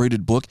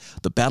celebrated book,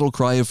 The Battle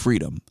Cry of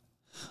Freedom,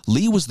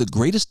 Lee was the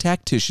greatest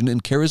tactician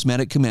and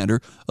charismatic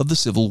commander of the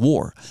Civil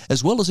War,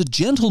 as well as a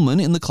gentleman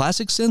in the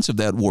classic sense of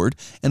that word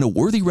and a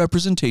worthy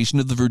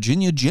representation of the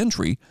Virginia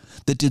gentry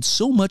that did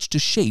so much to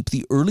shape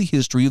the early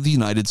history of the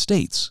United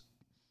States.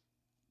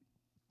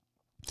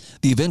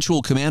 The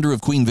eventual commander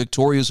of Queen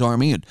Victoria's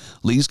army and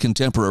Lee's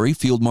contemporary,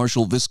 Field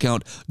Marshal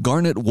Viscount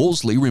Garnet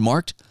Wolseley,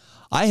 remarked,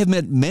 "I have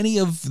met many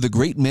of the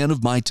great men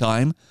of my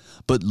time,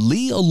 but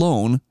Lee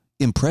alone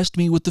impressed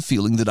me with the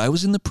feeling that I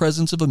was in the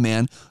presence of a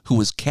man who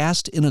was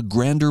cast in a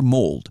grander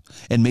mold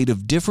and made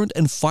of different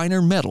and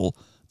finer metal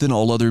than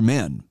all other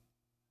men."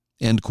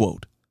 End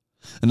quote.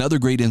 Another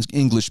great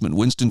Englishman,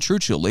 Winston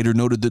Churchill, later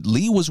noted that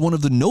Lee was one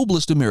of the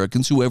noblest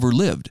Americans who ever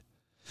lived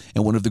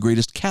and one of the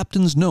greatest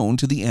captains known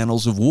to the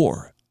annals of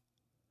war.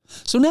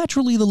 So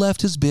naturally, the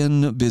left has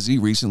been busy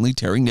recently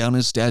tearing down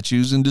his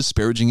statues and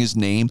disparaging his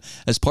name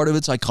as part of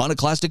its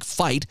iconoclastic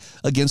fight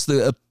against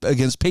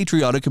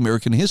patriotic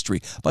American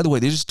history. By the way,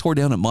 they just tore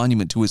down a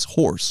monument to his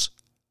horse,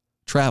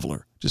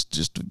 Traveler,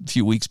 just a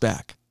few weeks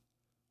back.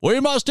 We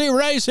must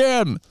erase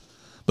him!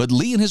 But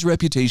Lee and his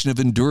reputation have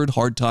endured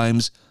hard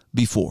times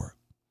before.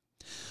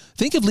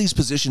 Think of Lee's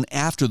position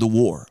after the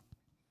war.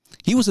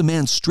 He was a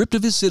man stripped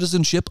of his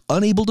citizenship,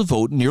 unable to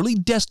vote, nearly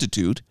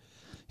destitute.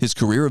 His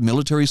career of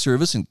military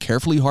service and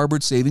carefully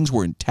harbored savings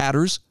were in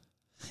tatters,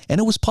 and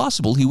it was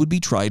possible he would be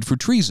tried for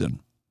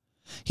treason.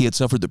 He had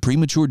suffered the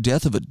premature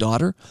death of a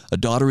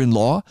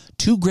daughter-in-law,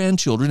 2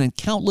 grandchildren, and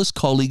countless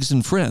colleagues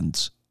and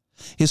friends.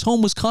 His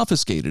home was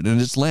confiscated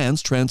and its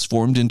lands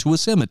transformed into a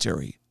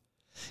cemetery.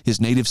 His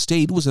native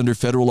state was under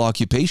federal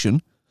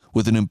occupation,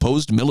 with an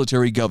imposed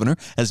military governor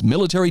as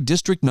Military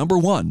District Number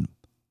 1.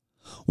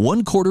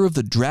 1/4 of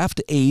the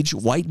draft-age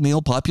white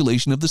male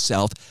population of the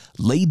South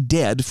lay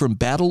dead from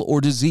battle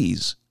or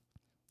disease.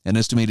 An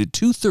estimated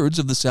 2/3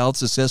 of the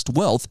South's assessed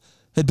wealth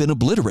had been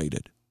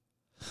obliterated.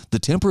 The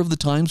temper of the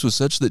times was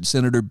such that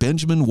Senator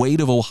Benjamin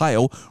Wade of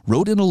Ohio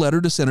wrote in a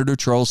letter to Senator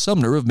Charles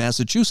Sumner of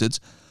Massachusetts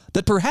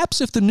that perhaps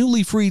if the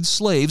newly freed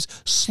slaves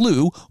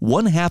slew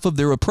 1/2 of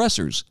their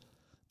oppressors,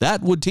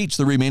 that would teach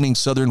the remaining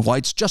Southern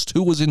whites just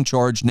who was in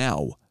charge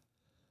now.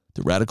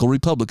 The radical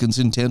Republicans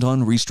intent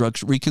on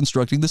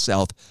reconstructing the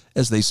South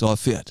as they saw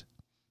fit.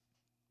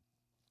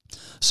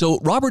 So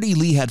Robert E.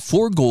 Lee had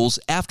 4 goals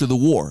after the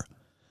war: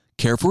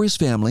 care for his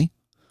family,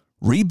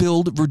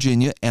 rebuild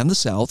Virginia and the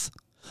South,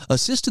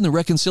 assist in the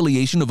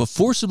reconciliation of a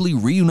forcibly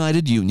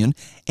reunited Union,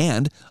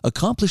 and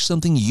accomplish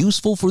something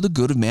useful for the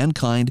good of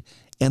mankind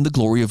and the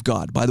glory of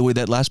God. By the way,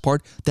 that last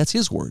part, that's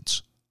his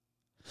words.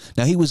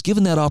 Now, he was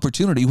given that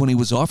opportunity when he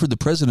was offered the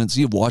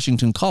presidency of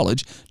Washington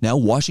College, now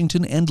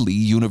Washington and Lee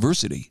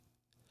University.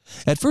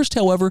 At first,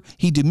 however,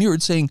 he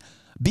demurred, saying,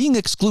 being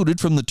excluded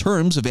from the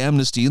terms of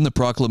amnesty in the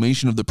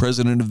proclamation of the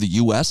President of the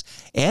U.S.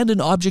 and an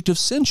object of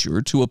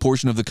censure to a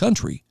portion of the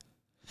country,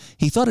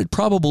 he thought it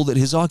probable that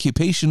his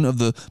occupation of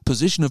the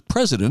position of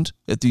president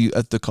at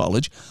the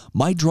college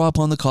might draw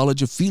upon the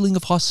college a feeling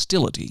of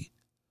hostility.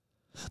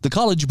 The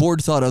college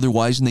board thought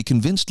otherwise, and they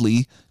convinced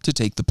Lee to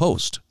take the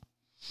post.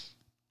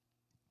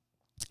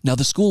 Now,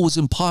 the school was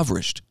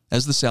impoverished,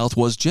 as the South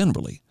was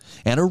generally,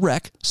 and a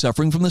wreck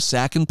suffering from the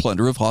sack and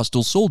plunder of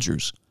hostile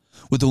soldiers,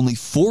 with only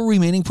 4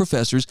 remaining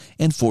professors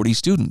and 40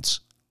 students.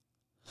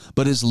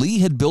 But as Lee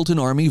had built an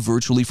army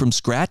virtually from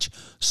scratch,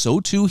 so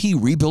too he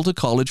rebuilt a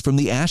college from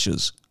the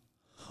ashes,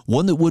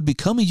 one that would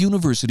become a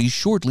university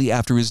shortly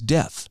after his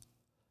death.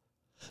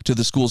 To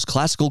the school's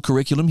classical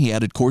curriculum, he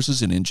added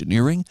courses in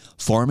engineering,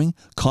 farming,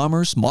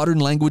 commerce, modern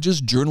languages,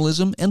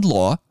 journalism, and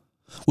law,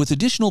 with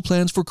additional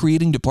plans for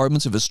creating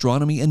departments of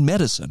astronomy and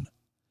medicine.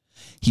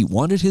 He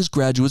wanted his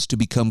graduates to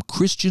become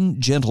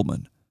Christian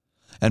gentlemen,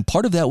 and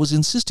part of that was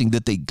insisting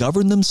that they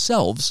govern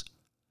themselves,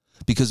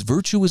 because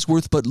virtue is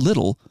worth but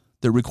little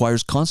that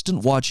requires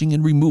constant watching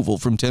and removal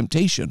from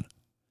temptation.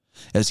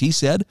 As he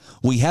said,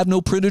 we have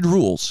no printed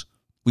rules.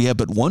 We have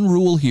but one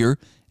rule here,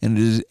 and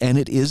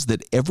it is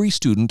that every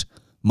student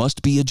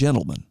must be a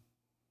gentleman.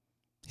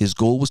 His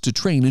goal was to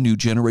train a new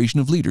generation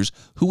of leaders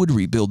who would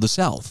rebuild the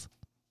South.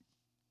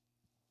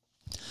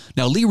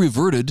 Now, Lee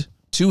reverted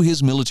to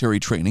his military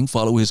training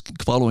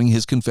following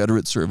his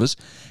Confederate service,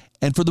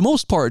 and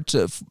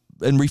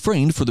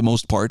refrained for the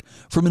most part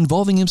from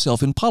involving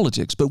himself in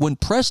politics. But when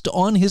pressed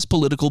on his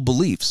political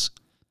beliefs,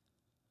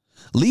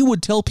 Lee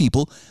would tell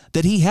people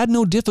that he had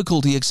no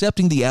difficulty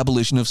accepting the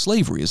abolition of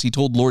slavery. As he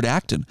told Lord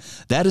Acton,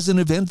 that is an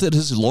event that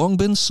has long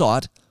been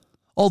sought,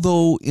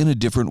 although in a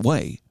different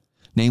way,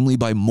 namely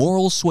by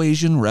moral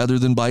suasion rather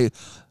than by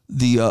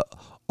the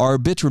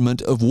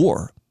arbitrament of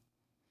war.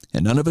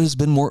 And none of it has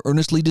been more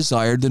earnestly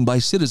desired than by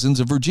citizens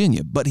of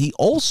Virginia. But he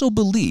also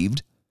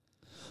believed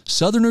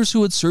Southerners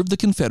who had served the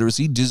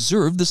Confederacy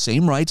deserved the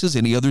same rights as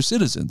any other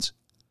citizens,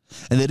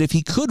 and that if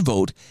he could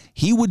vote,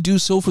 he would do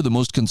so for the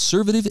most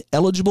conservative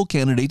eligible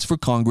candidates for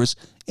Congress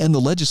and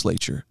the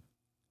legislature.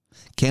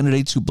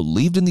 Candidates who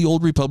believed in the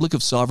old republic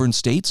of sovereign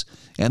states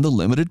and the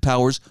limited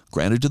powers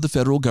granted to the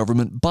federal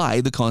government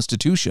by the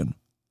Constitution.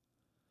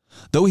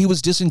 Though he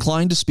was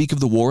disinclined to speak of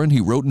the war and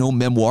he wrote no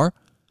memoir,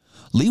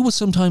 Lee was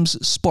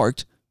sometimes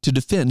sparked to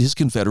defend his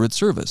Confederate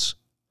service.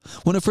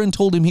 When a friend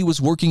told him he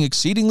was working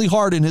exceedingly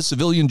hard in his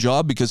civilian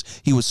job because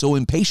he was so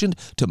impatient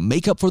to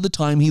make up for the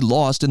time he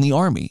lost in the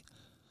Army,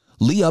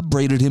 Lee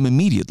upbraided him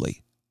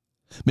immediately.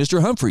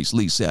 "Mr. Humphreys,"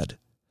 Lee said,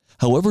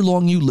 However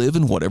long you live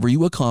and whatever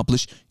you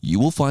accomplish, you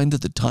will find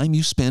that the time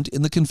you spent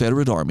in the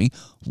Confederate Army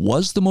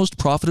was the most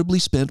profitably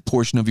spent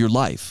portion of your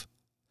life.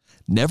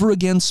 Never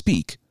again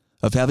speak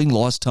of having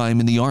lost time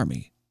in the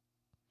Army.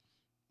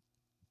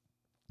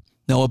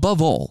 Now,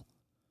 above all,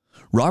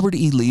 Robert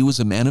E. Lee was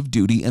a man of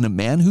duty and a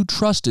man who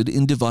trusted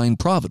in divine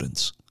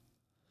providence.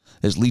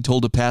 As Lee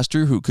told a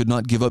pastor who could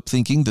not give up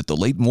thinking that the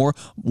late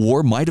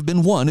war might have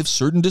been won if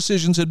certain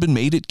decisions had been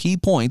made at key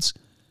points,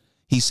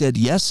 he said,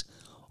 "Yes,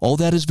 all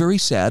that is very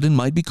sad and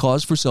might be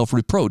cause for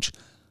self-reproach,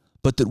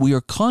 but that we are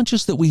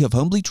conscious that we have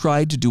humbly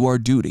tried to do our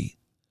duty.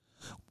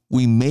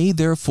 We may,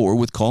 therefore,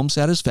 with calm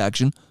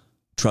satisfaction,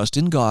 trust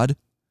in God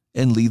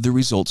and leave the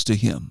results to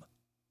Him."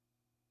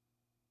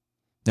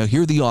 Now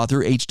here the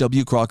author,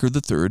 H.W. Crocker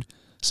III,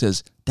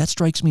 says, that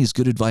strikes me as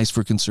good advice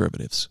for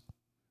conservatives.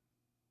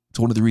 It's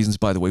one of the reasons,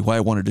 by the way, why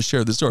I wanted to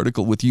share this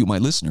article with you, my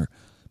listener,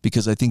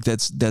 because I think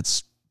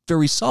that's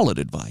very solid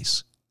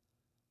advice.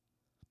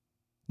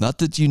 Not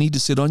that you need to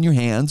sit on your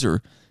hands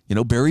or,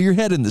 bury your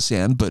head in the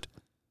sand, but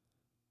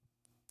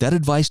that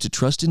advice to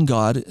trust in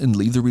God and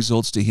leave the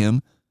results to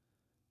Him,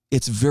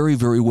 it's very,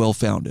 very well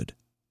founded.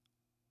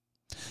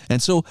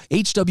 And so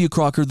H.W.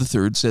 Crocker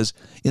III says,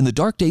 in the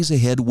dark days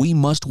ahead, we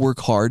must work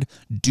hard,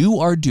 do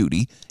our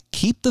duty,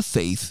 keep the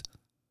faith,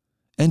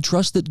 and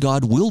trust that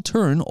God will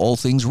turn all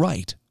things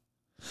right.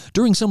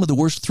 During some of the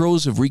worst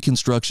throes of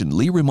Reconstruction,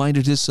 Lee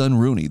reminded his son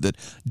Rooney that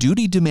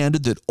duty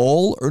demanded that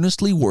all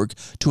earnestly work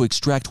to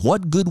extract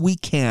what good we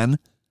can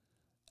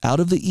out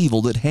of the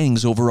evil that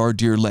hangs over our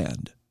dear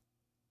land.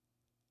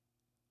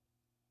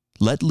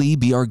 Let Lee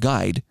be our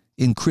guide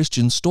in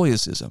Christian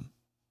stoicism.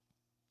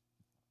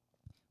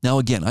 Now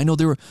again, I know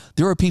there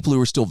are people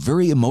who are still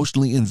very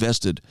emotionally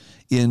invested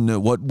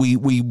in what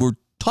we were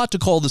taught to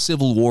call the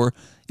Civil War.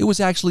 It was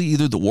actually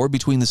either the war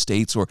between the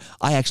states, or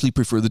I actually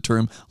prefer the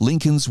term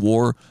Lincoln's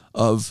War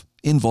of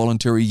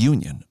Involuntary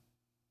Union.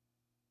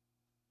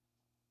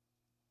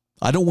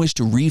 I don't wish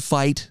to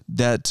refight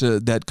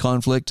that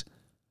conflict,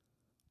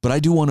 but I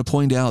do want to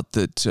point out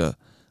that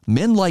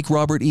men like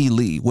Robert E.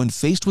 Lee, when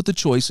faced with the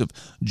choice of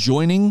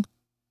joining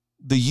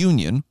the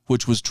Union,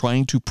 which was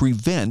trying to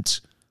prevent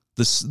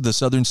the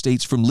southern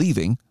states from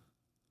leaving,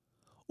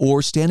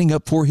 or standing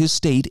up for his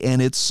state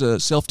and its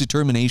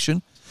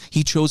self-determination,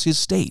 he chose his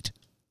state.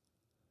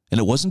 And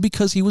it wasn't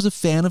because he was a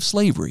fan of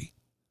slavery.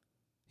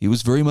 He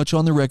was very much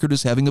on the record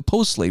as having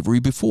opposed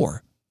slavery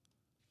before.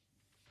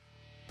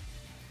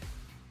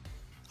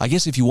 I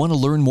guess if you want to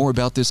learn more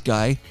about this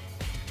guy,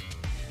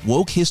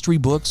 woke history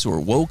books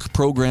or woke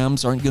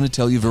programs aren't going to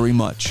tell you very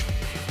much.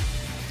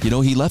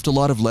 He left a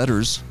lot of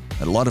letters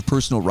and a lot of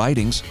personal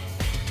writings.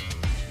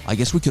 I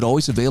guess we could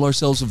always avail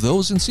ourselves of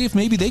those and see if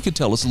maybe they could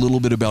tell us a little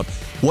bit about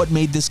what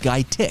made this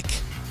guy tick.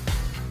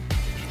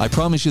 I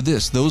promise you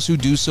this, those who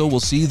do so will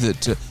see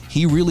that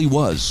he really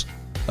was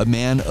a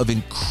man of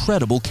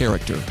incredible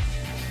character.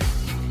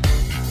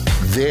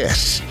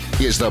 This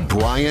is the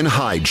Bryan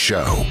Hyde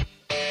Show.